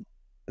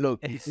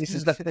look, this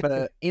is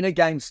the inner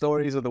game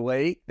stories of the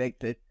week.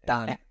 They're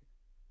done.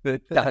 They're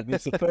done.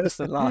 It's the first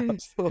and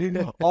last.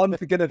 I'm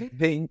going to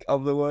think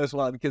of the worst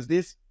one because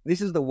this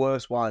is the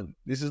worst one.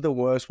 This is the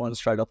worst one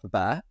straight off the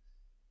bat.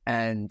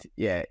 And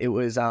yeah, it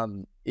was,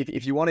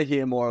 if you want to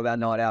hear more of our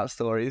night out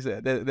stories,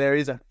 there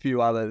is a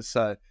few others.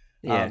 So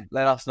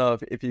let us know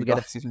if you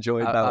guys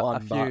enjoyed that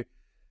one.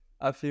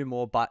 A few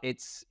more, but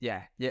it's,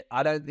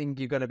 I don't think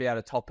you're going to be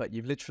able to top it.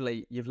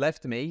 You've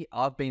left me.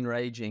 I've been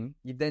raging.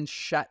 You've then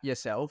shat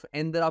yourself,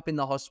 ended up in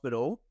the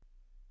hospital.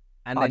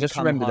 And I then just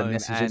remember the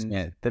messages,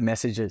 man. The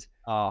messages.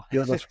 Oh,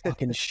 You're the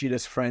fucking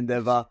shittest friend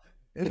ever.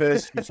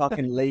 First you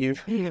fucking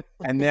leave,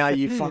 and now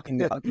you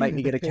fucking make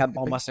me get a cab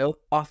by myself.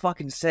 I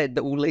fucking said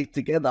that we'll leave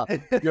together.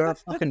 You're a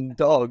fucking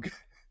dog.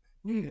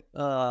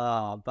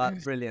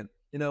 But brilliant.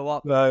 You know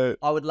what? No.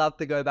 I would love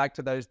to go back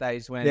to those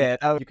days when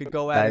you could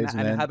go out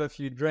and have a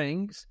few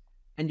drinks,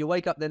 and you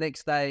wake up the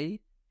next day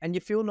and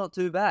you feel not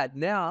too bad.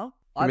 Now,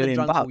 I haven't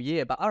drunk all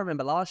year, but I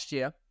remember last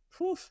year,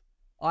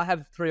 I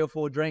have 3 or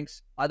 4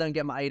 drinks. I don't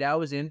get my 8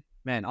 hours in.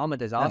 Man, I'm a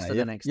disaster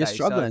the next day. You're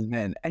struggling,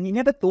 man. And you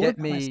never thought of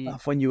that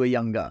stuff when you were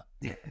younger.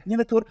 You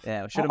never thought.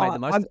 Yeah, I should have made the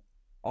most.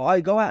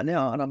 I go out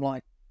now and I'm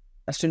like,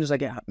 as soon as I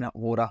get out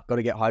water, got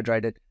to get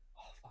hydrated.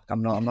 Oh, fuck,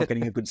 I'm not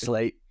getting a good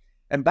sleep.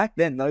 And back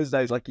then, those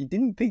days, like, you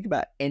didn't think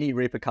about any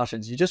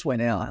repercussions. You just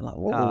went out and like,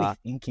 what were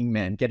we thinking,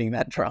 man? Getting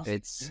that drunk.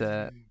 It's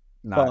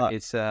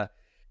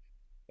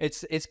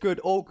it's good,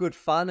 all good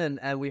fun,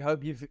 and we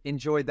hope you've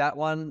enjoyed that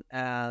one.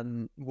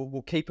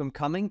 We'll keep them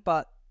coming.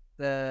 But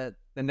the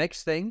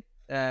next thing,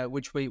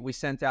 which we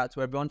sent out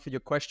to everyone for your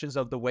questions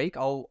of the week,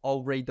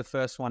 I'll read the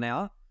first one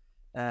out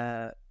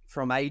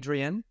from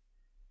Adrian.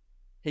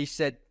 He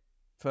said,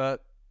 this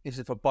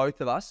is for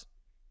both of us.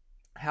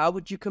 How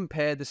would you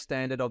compare the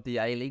standard of the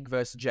A-League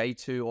versus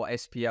J2 or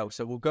SPL?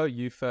 So we'll go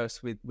you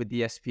first with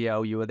the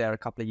SPL. You were there a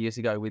couple of years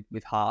ago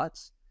with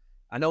Hearts.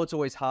 I know it's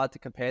always hard to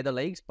compare the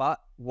leagues,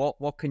 but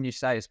what can you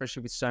say,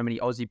 especially with so many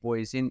Aussie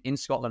boys in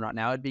Scotland right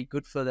now? It'd be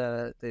good for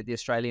the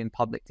Australian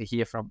public to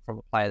hear from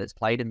a player that's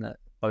played in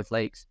both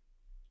leagues.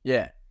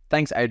 Yeah.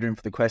 Thanks, Adrian,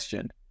 for the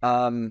question.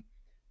 It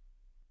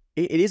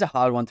is a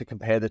hard one to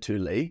compare the two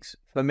leagues.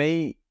 For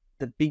me,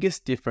 the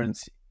biggest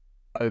difference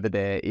over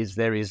there is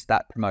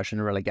that promotion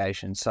and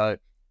relegation. So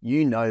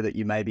you know that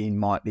you might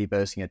be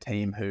versing a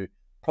team who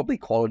probably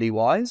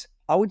quality-wise,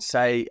 I would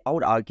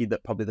argue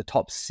that probably the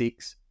top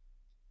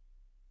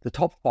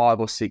 5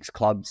 or 6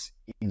 clubs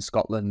in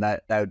Scotland,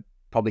 that they would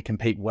probably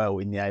compete well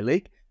in the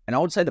A-League. And I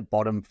would say the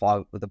bottom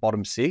 5 or the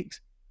bottom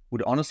 6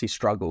 would honestly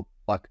struggle,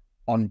 like,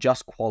 on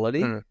just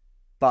quality.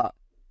 But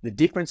the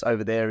difference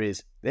over there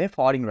is they're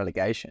fighting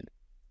relegation.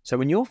 So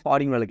when you're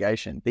fighting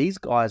relegation, these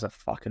guys are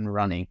fucking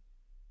running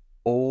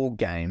all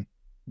game.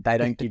 They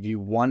don't give you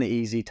one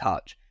easy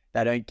touch.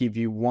 They don't give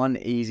you one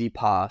easy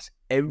pass.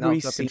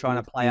 Not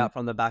trying to play out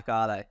from the back,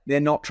 are they? They're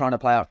not trying to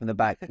play out from the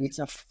back. It's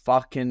a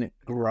fucking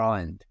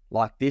grind.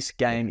 Like, this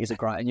game is a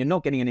grind, and you're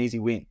not getting an easy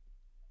win.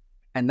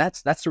 And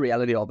that's the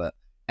reality of it.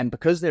 And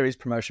because there is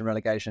promotion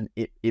relegation,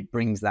 it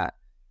brings that.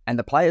 And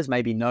the players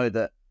maybe know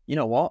that, you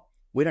know what?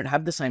 We don't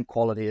have the same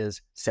quality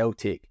as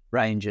Celtic,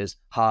 Rangers,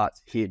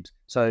 Hearts, Hibs.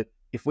 So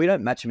if we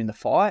don't match them in the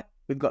fight,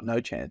 we've got no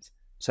chance.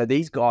 So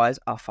these guys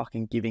are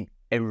fucking giving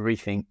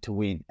everything to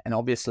win. And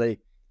obviously,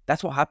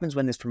 that's what happens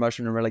when there's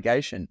promotion and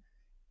relegation.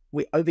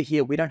 Over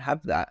here, we don't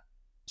have that.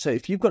 So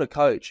if you've got a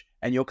coach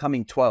and you're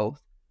coming 12th,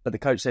 but the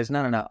coach says,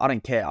 no, I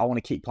don't care. I want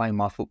to keep playing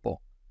my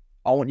football.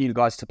 I want you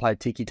guys to play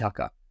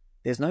tiki-taka.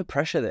 There's no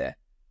pressure there.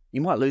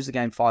 You might lose the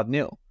game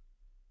 5-0.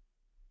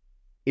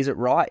 Is it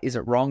right? Is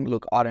it wrong?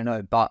 Look, I don't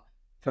know. But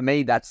for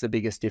me, that's the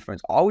biggest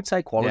difference. I would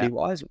say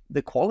quality-wise,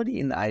 the quality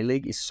in the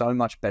A-League is so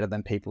much better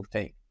than people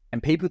think.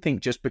 And people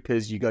think just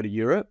because you go to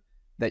Europe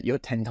that you're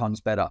 10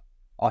 times better.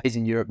 Oh, he's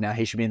in Europe now,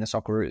 he should be in the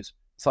Socceroos.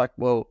 It's like,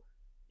 well,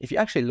 if you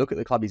actually look at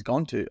the club he's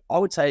gone to, I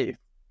would say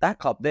that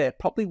club there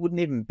probably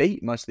wouldn't even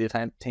beat most of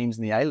the teams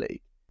in the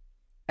A-League.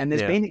 And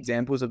there's been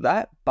examples of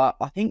that, but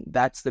I think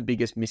that's the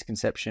biggest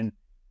misconception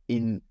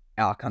in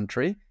our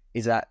country,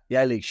 is that the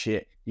A-League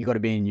shit. You got to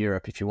be in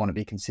Europe if you want to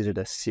be considered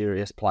a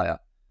serious player.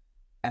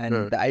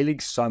 And the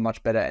A-League's so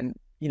much better. And,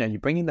 you know, you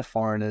bring in the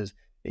foreigners,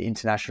 the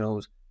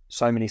internationals,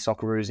 so many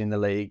Socceroos in the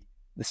league.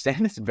 The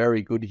standard's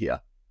very good here.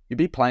 You'd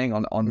be playing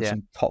on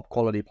some top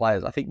quality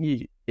players. I think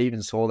you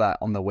even saw that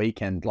on the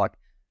weekend. Like,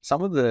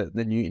 some of the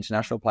new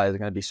international players are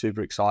going to be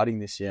super exciting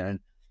this year. And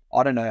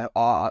I don't know,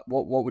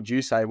 what would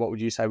you say? What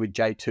would you say with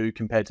J2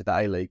 compared to the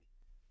A-League?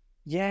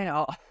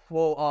 Yeah,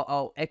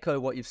 I'll echo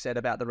what you've said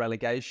about the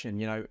relegation.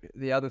 You know,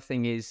 the other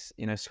thing is,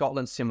 you know,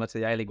 Scotland's similar to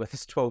the A-League where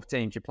there's 12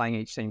 teams. You're playing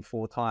each team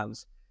 4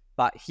 times.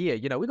 But here,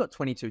 you know, we've got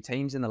 22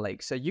 teams in the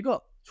league. So you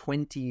got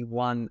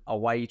 21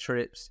 away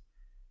trips,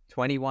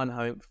 21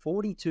 home,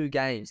 42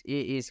 games.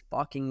 It is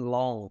fucking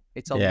long.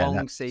 It's a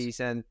long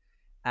season.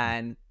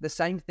 And the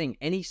same thing,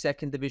 any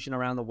second division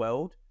around the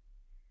world,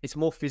 it's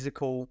more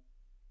physical,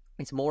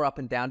 it's more up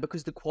and down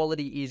because the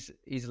quality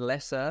is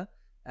lesser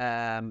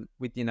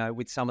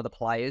with some of the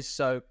players.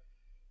 So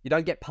you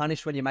don't get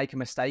punished when you make a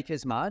mistake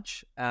as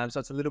much.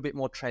 So it's a little bit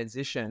more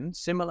transition,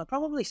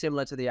 probably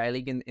similar to the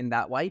A-League in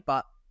that way.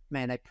 But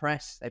man, they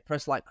press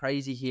like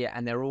crazy here,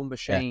 and they're all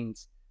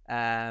machines.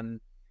 And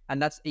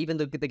that's even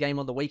the game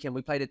on the weekend.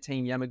 We played a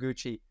team,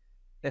 Yamaguchi.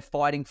 They're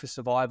fighting for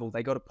survival.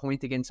 They got a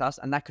point against us,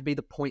 and that could be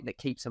the point that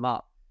keeps them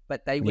up.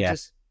 But they were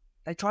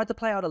they tried to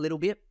play out a little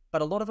bit,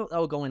 but a lot of it, they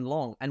were going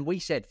long. And we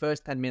said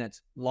first 10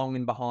 minutes, long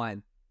and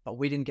behind. But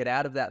we didn't get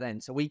out of that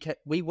then. So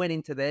we went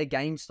into their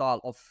game style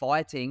of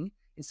fighting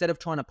instead of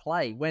trying to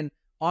play. When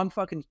I'm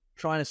fucking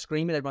trying to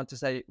scream at everyone to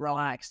say,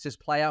 relax, just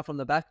play out from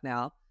the back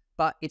now.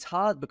 But it's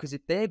hard because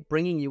if they're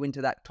bringing you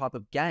into that type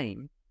of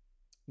game,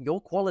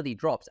 your quality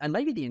drops. And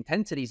maybe the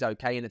intensity is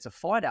okay and it's a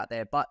fight out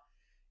there, but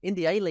in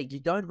the A-League, you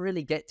don't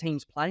really get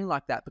teams playing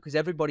like that because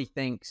everybody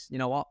thinks, you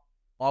know what,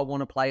 I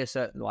want to play a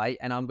certain way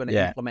and I'm going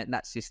to implement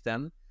that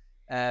system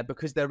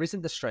because there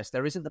isn't the stress,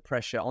 there isn't the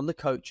pressure on the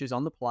coaches,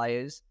 on the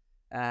players.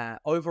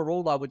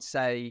 Overall, I would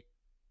say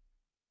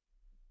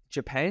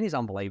Japan is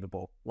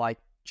unbelievable. Like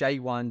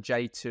J1,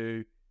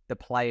 J2, the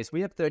players.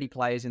 We have 30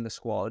 players in the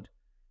squad,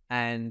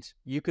 and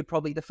you could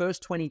probably, the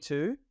first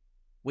 22,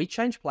 we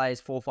change players,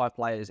 4 or 5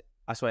 players,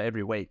 I swear,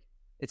 every week.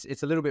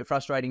 It's a little bit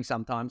frustrating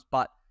sometimes,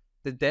 but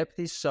the depth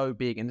is so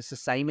big, and it's the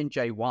same in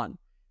J1.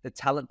 The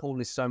talent pool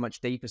is so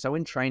much deeper. So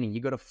in training,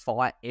 you got to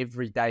fight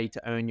every day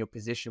to earn your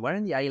position. Where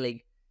in the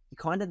A-League, you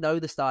kind of know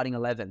the starting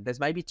 11. There's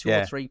maybe 2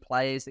 or 3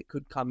 players that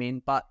could come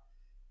in, but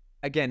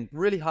again,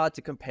 really hard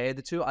to compare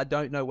the two. I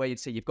don't know where you'd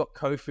see. You've got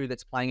Kofu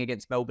that's playing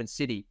against Melbourne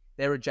City.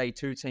 They're a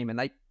J2 team,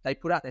 and they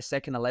put out their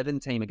second 11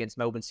 team against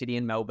Melbourne City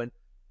in Melbourne.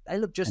 They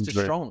look just as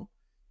strong.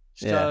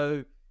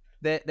 So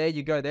there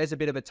you go. There's a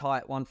bit of a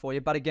tight one for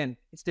you. But again,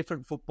 it's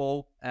different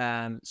football.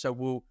 So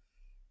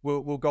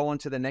we'll go on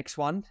to the next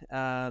one.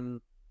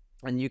 And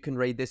you can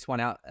read this one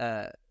out,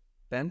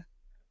 Ben.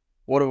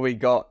 What have we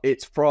got?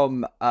 It's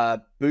from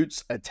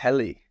Boots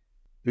Atelli.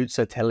 Boots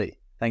Atelli.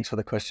 Thanks for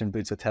the question,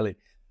 Boots Atelli.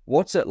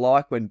 What's it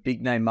like when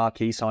big name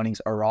marquee signings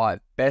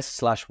arrive?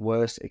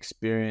 Best/worst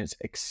experience,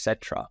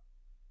 etc.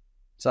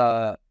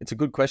 So it's a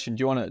good question.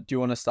 Do you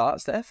want to start,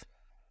 Stef?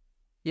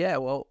 Yeah,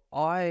 well,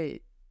 I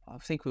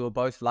think we were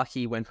both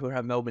lucky when we were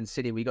at Melbourne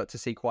City. We got to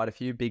see quite a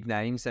few big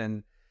names,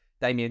 and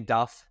Damien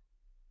Duff,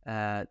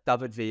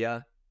 David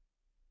Villa,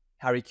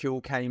 Harry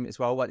Kuehl came as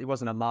well. He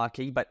wasn't a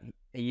marquee, but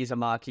he is a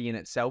marquee in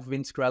itself.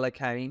 Vince Grella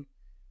came.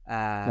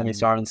 Tommy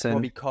Sorensen.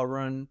 Robbie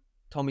Corran,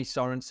 Tommy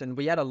Sorensen.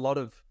 We had a lot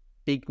of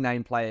big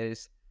name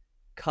players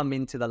come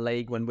into the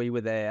league when we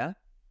were there.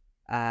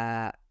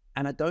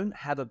 And I don't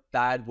have a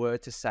bad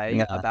word to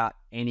say about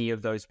any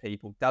of those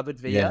people. David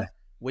Villa,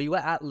 we were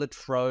at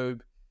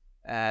Latrobe,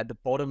 the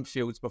bottom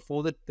fields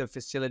before the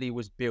facility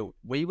was built.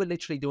 We were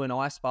literally doing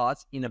ice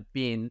baths in a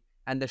bin,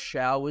 and the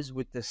showers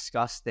were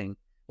disgusting.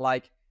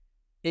 Like,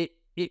 it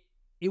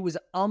was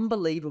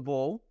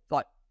unbelievable.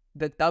 Like,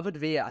 the David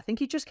Villa, I think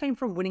he just came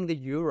from winning the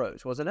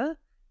Euros, wasn't it?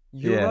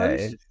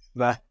 Euros?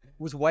 Yeah.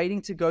 Was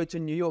waiting to go to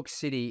New York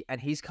City,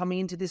 and he's coming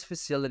into this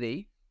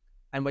facility,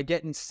 and we're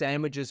getting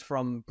sandwiches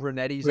from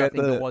Brunetti's, I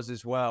think it was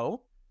as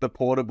well. The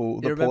portable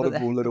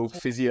little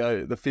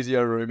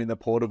physio room in the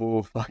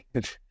portable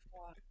fucking.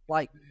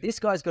 Like, this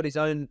guy's got his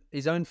own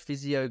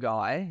physio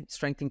guy,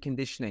 strength and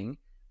conditioning,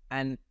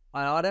 and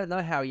I don't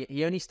know how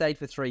he only stayed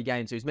for 3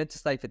 games. He was meant to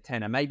stay for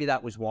 10, and maybe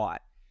that was why.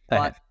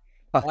 But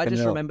I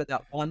just remember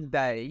that one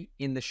day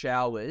in the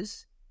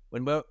showers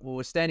when we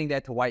were standing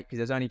there to wait, because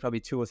there's only probably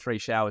 2 or 3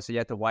 showers, so you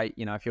have to wait,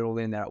 if you're all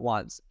in there at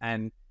once.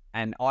 And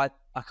I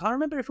can't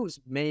remember if it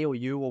was me or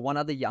you or one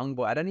other young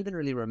boy. I don't even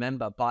really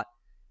remember, but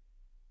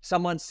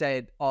someone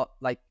said, "Oh,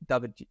 like,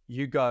 David,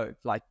 you go,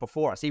 like,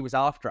 before us." He was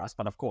after us,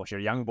 but of course, you're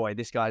a young boy.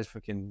 This guy's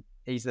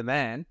he's the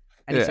man.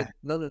 And he said,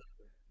 no,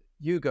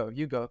 you go.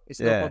 It's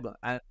no problem.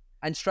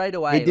 And straight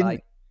away,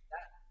 like,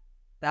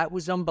 that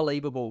was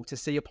unbelievable to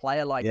see a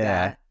player like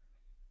that.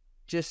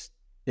 Just,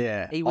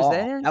 he was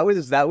there.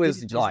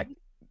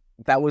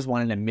 That was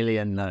 1 in a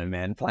million, though,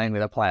 man, playing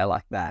with a player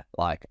like that.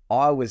 Like,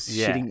 I was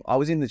shitting. I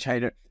was in the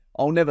trainer.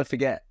 I'll never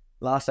forget,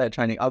 last day of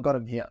training, I got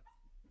him here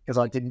because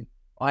I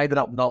ended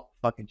up not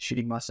fucking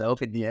shitting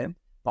myself in the end,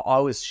 but I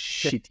was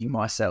shitting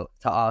myself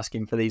to ask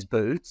him for these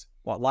boots.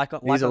 What, like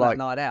on that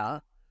night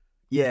out?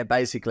 Yeah,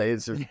 basically.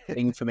 It's a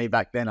thing for me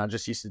back then. I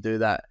just used to do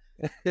that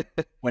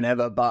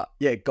whenever. But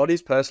yeah, got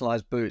his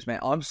personalized boots, man.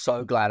 I'm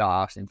so glad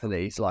I asked him for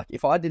these. Like,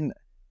 if I didn't,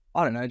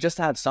 I don't know, just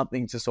to have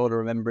something to sort of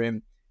remember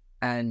him.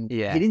 And he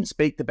didn't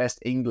speak the best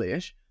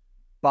English,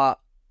 but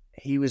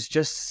he was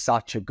just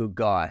such a good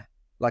guy.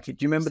 Like, do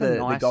you remember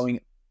the going?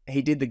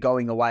 He did the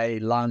going away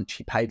lunch.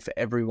 He paid for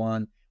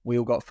everyone. We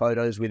all got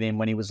photos with him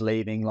when he was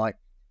leaving. Like,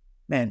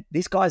 man,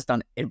 this guy's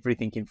done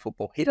everything in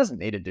football. He doesn't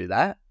need to do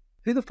that.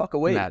 Who the fuck are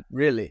we?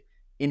 Really?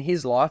 In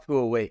his life, who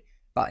are we?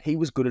 But he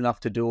was good enough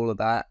to do all of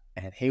that,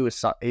 and he was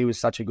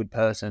such a good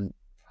person.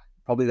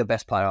 Probably the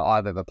best player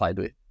I've ever played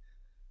with.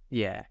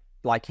 Yeah,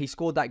 like, he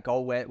scored that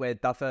goal where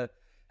Duffer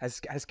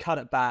has cut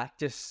it back,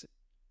 just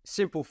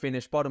simple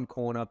finish, bottom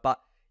corner. But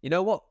you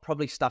know what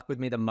probably stuck with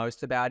me the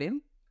most about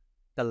him?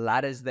 The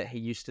ladders that he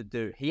used to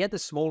do. He had the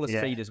smallest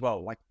feet as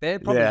well. Like, they're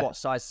probably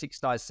size 6,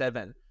 size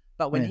 7.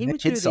 But when he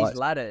would do these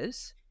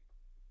ladders,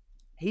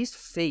 his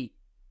feet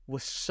were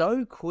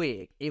so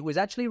quick. It was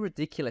actually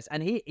ridiculous.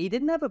 And he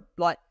didn't have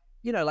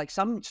like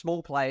some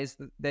small players,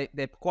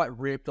 they're quite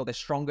ripped or they're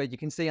stronger. You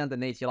can see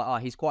underneath, you're like,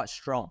 oh, he's quite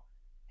strong.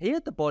 He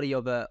had the body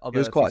of a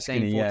 15,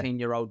 skinny,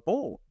 14-year-old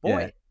boy.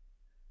 Yeah.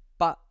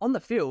 But on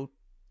the field,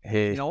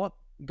 you know what?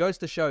 Goes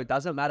to show,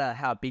 doesn't matter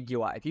how big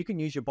you are. If you can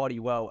use your body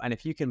well, and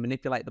if you can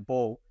manipulate the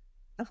ball,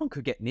 no one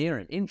could get near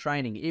him. In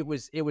training, it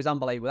was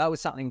unbelievable. That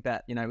was something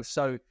that, was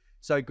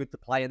so good to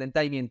play. And then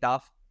Damien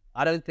Duff,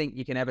 I don't think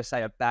you can ever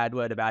say a bad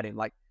word about him.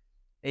 Like,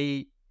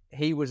 he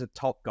was a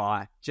top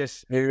guy. He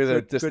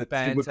was just a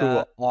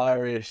typical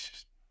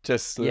Irish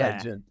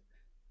legend.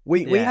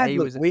 We Yeah, he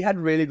was- we had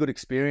really good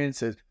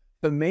experiences.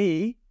 For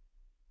me,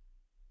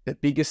 the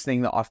biggest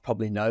thing that I've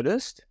probably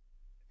noticed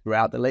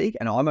throughout the league,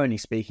 and I'm only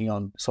speaking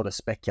on sort of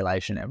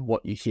speculation and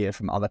what you hear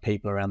from other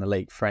people around the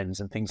league, friends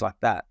and things like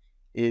that,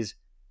 is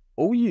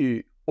all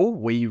we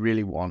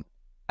really want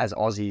as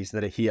Aussies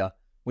that are here,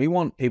 we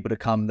want people to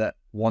come that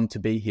want to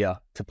be here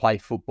to play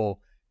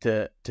football,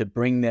 to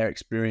bring their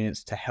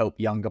experience to help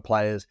younger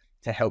players,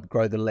 to help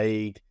grow the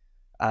league.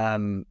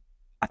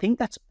 I think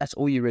that's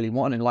all you really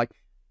want. And like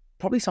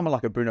probably someone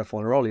like a Bruno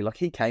Fornaroli, like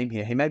he came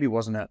here, he maybe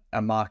wasn't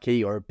a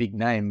marquee or a big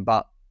name,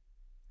 but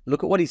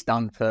look at what he's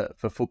done for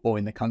football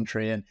in the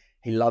country, and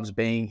he loves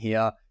being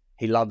here.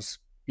 He loves,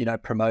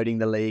 promoting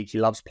the league. He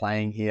loves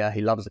playing here.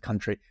 He loves the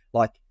country.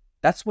 Like,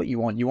 that's what you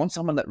want. You want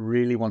someone that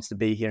really wants to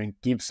be here and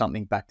give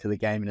something back to the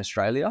game in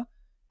Australia.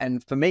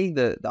 And for me,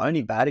 the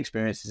only bad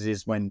experiences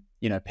is when,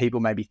 people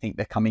maybe think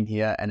they're coming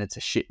here and it's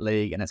a shit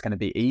league and it's going to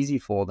be easy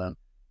for them.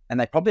 And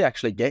they probably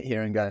actually get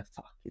here and go,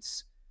 fuck,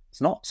 it's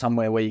not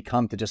somewhere where you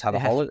come to just have a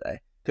holiday.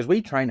 Because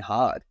we train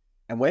hard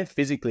and we're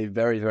physically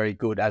very, very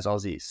good as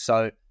Aussies.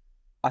 So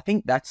I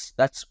think that's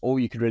all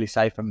you could really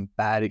say from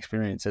bad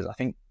experiences. I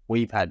think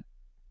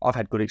I've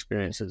had good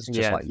experiences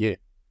just like you.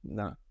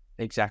 No,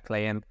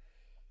 exactly. And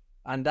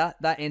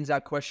that ends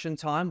our question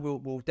time.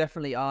 We'll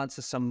definitely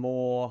answer some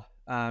more.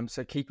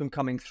 So keep them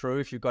coming through.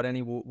 If you've got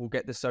any, we'll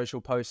get the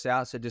social posts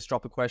out. So just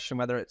drop a question,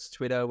 whether it's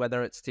Twitter,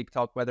 whether it's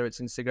TikTok, whether it's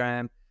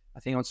Instagram. I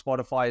think on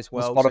Spotify as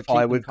well. On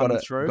Spotify, so we've got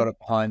it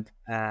behind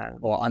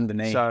or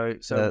underneath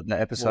the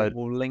episode.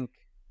 We'll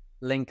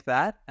link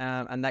that,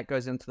 and that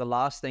goes into the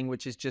last thing,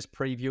 which is just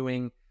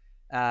previewing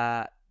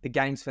the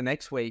games for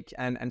next week.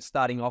 And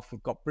starting off,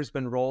 we've got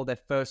Brisbane Roar, their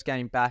first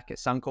game back at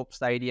Suncorp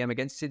Stadium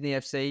against Sydney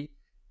FC.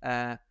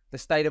 The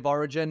state of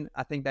origin,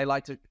 I think they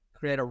like to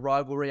create a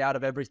rivalry out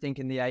of everything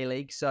in the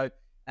A-League. So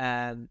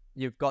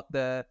you've got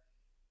the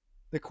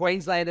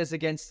Queenslanders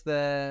against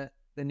the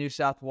New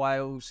South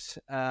Wales.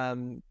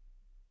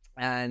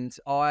 And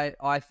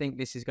I think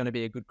this is going to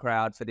be a good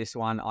crowd for this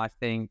one. I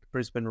think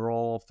Brisbane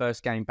Roar,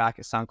 first game back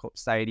at Suncorp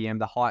Stadium,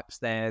 the hype's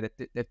there.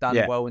 They've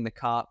done well in the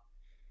Cup.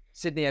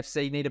 Sydney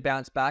FC need to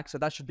bounce back, so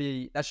that should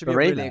be a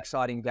really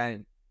exciting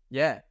game.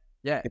 Yeah.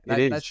 It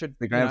is. That should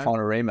the grand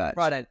final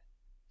rematch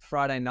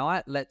Friday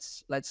night.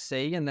 Let's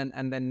see, and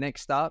then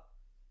next up,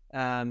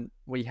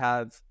 we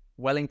have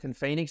Wellington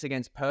Phoenix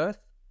against Perth.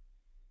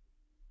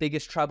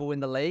 Biggest trouble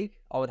in the league.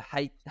 I would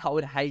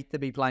hate to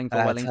be playing for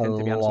Wellington,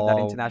 to be honest, with that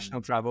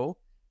international travel.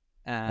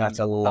 That's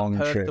a long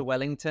Perth trip to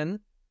Wellington.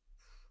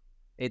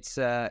 It's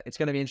going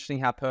to be interesting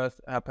how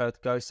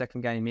Perth goes. Second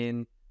game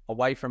in,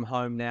 away from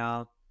home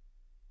now.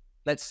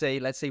 Let's see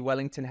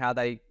Wellington, how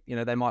they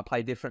might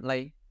play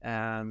differently.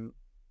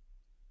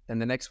 Then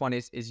the next one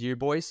is you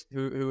boys.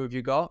 Who have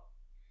you got?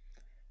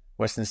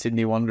 Western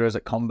Sydney Wanderers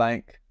at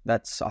CommBank.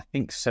 That's I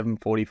think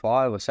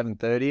 7:45 or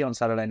 7:30 on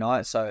Saturday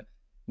night. So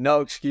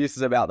no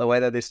excuses about the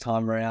weather this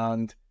time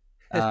around.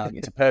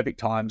 It's a perfect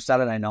time,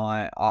 Saturday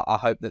night. I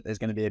hope that there's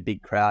going to be a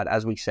big crowd.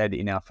 As we said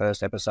in our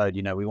first episode,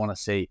 we want to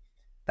see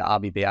the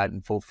RBB out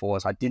in full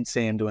force. I did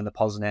see them doing the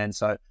Poznan,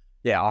 so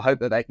yeah, I hope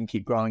that they can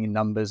keep growing in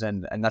numbers,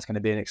 and that's going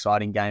to be an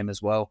exciting game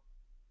as well.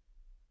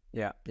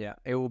 Yeah,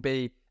 that'll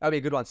be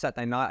a good one.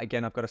 Saturday night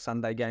again. I've got a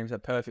Sunday game, so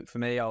perfect for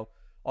me.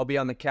 I'll be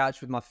on the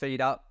couch with my feet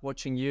up,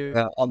 watching you,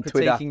 on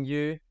critiquing Twitter.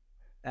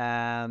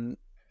 You.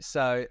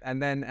 So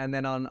and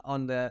then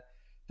on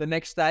the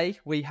next day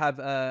we have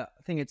I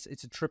think it's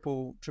a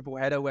triple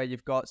header where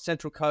you've got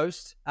Central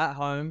Coast at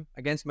home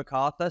against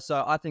Macarthur.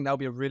 So I think that'll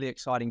be a really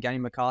exciting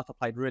game. Macarthur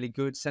played really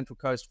good. Central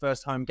Coast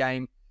first home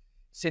game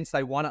since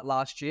they won it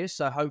last year.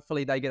 So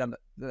hopefully they get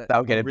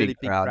they'll get a really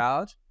big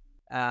crowd.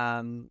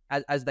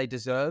 As they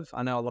deserve.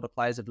 I know a lot of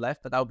players have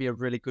left, but that'll be a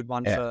really good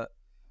one for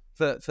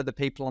the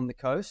people on the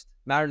coast.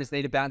 Mariners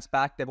need to bounce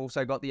back. They've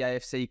also got the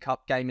AFC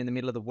Cup game in the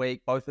middle of the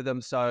week, both of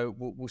them. So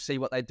we'll see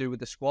what they do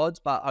with the squads,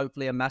 but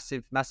hopefully a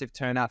massive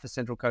turnout for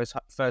Central Coast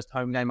first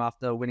home game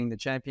after winning the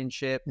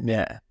championship.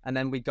 Yeah. And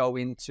then we go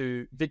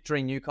into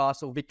Victory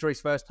Newcastle,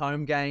 Victory's first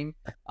home game.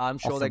 I'm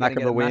sure they're going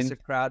to get a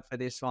massive crowd for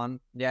this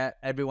one. Yeah,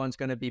 everyone's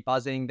going to be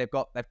buzzing. They've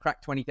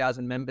cracked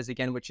 20,000 members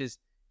again, which is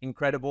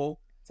incredible.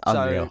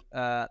 Unreal.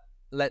 So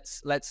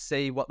let's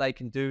see what they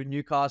can do.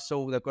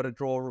 Newcastle, they've got to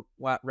draw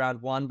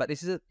round one, but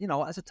this is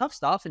it's a tough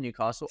start for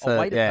Newcastle.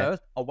 Away to Perth,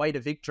 away to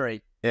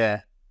Victory.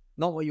 Yeah,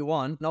 not what you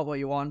want.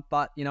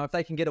 But if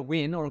they can get a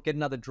win or get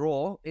another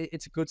draw,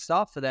 it's a good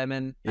start for them.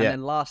 And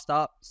then last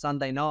up,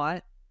 Sunday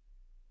night,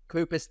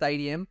 Cooper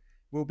Stadium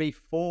will be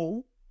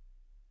full,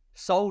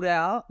 sold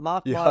out.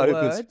 Mark my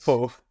words. It's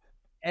full.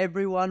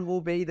 Everyone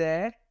will be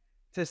there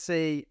to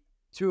see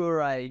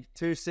Toure,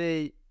 to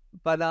see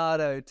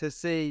Bernardo, to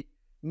see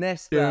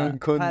Nesta,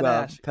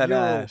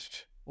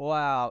 Panache.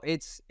 Wow,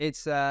 it's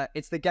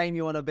the game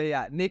you want to be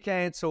at. Nick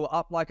Ansell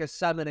up like a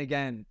salmon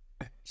again.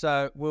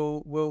 So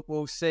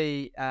we'll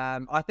see.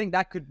 I think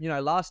that could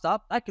last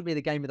up. That could be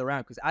the game of the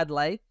round because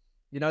Adelaide,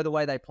 the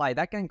way they play,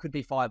 that game could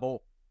be 5-5.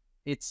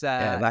 It's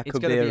going to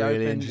be really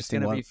open. It's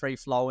going to be free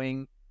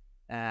flowing.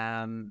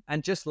 And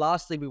just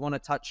lastly, we want to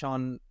touch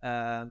on.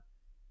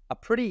 a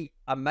pretty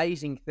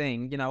amazing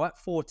thing. You know, at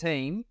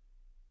 14,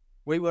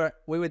 we were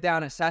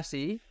down at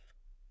Sassy,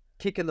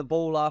 kicking the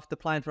ball after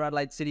playing for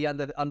Adelaide City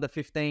under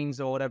 15s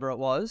or whatever it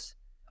was.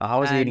 I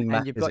was eating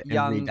Macca's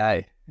every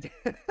day.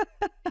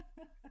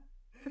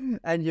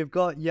 And you've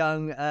got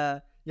young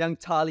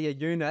Talia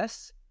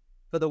Yunus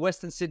for the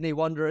Western Sydney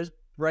Wanderers,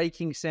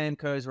 breaking Sam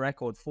Kerr's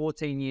record,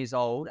 14 years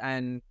old.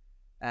 And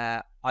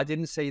I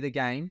didn't see the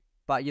game,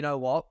 but you know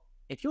what?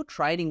 If you're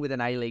training with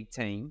an A-League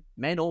team,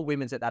 men or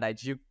women's at that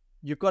age,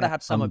 you've got to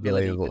have some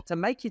ability. But to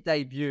make your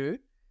debut,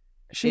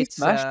 she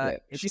smashed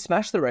it. She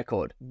smashed the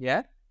record.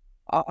 Yeah,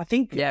 I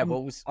think. Yeah,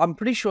 I'm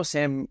pretty sure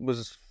Sam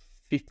was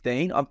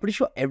 15. I'm pretty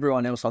sure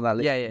everyone else on that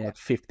list was like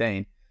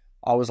 15.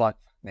 I was like,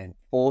 man,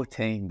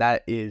 14.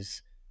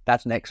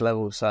 That's next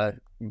level. So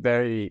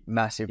very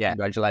massive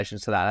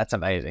congratulations to that. That's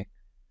amazing.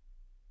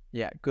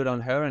 Yeah, good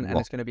on her, and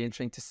it's going to be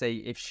interesting to see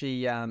if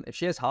she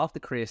has half the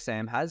career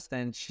Sam has,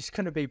 then she's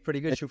going to be pretty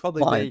good. She'll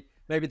probably be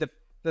maybe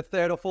the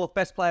third or fourth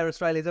best player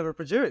Australia's ever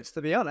produced,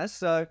 to be honest.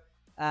 So,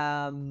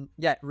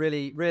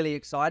 really, really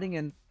exciting,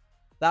 and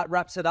that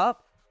wraps it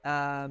up.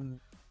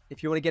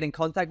 If you want to get in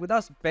contact with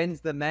us,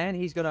 Ben's the man.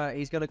 He's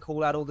gonna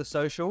call out all the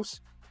socials.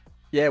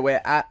 Yeah,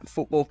 we're at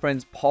Football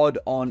Friends Pod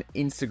on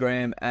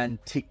Instagram and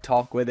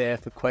TikTok. We're there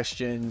for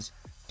questions.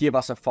 Give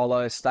us a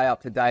follow. Stay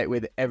up to date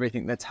with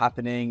everything that's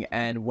happening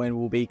and when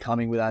we'll be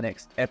coming with our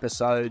next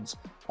episodes.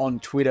 On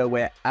Twitter,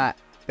 we're at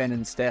Ben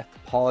and Stef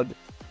Pod.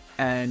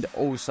 And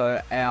also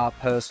our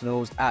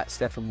personals at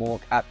Stef and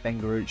Mork, at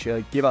Ben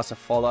Garuccio. Give us a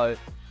follow.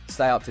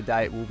 Stay up to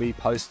date. We'll be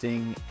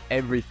posting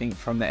everything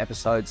from the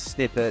episodes,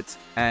 snippets,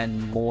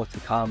 and more to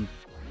come.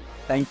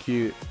 Thank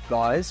you,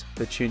 guys,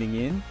 for tuning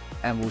in,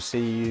 and we'll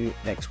see you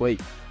next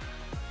week.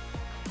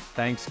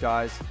 Thanks,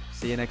 guys.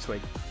 See you next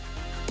week.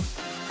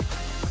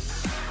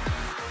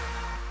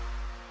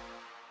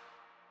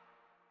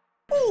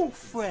 Oh,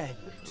 Fred.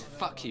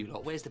 Fuck you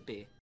lot, where's the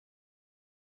beer?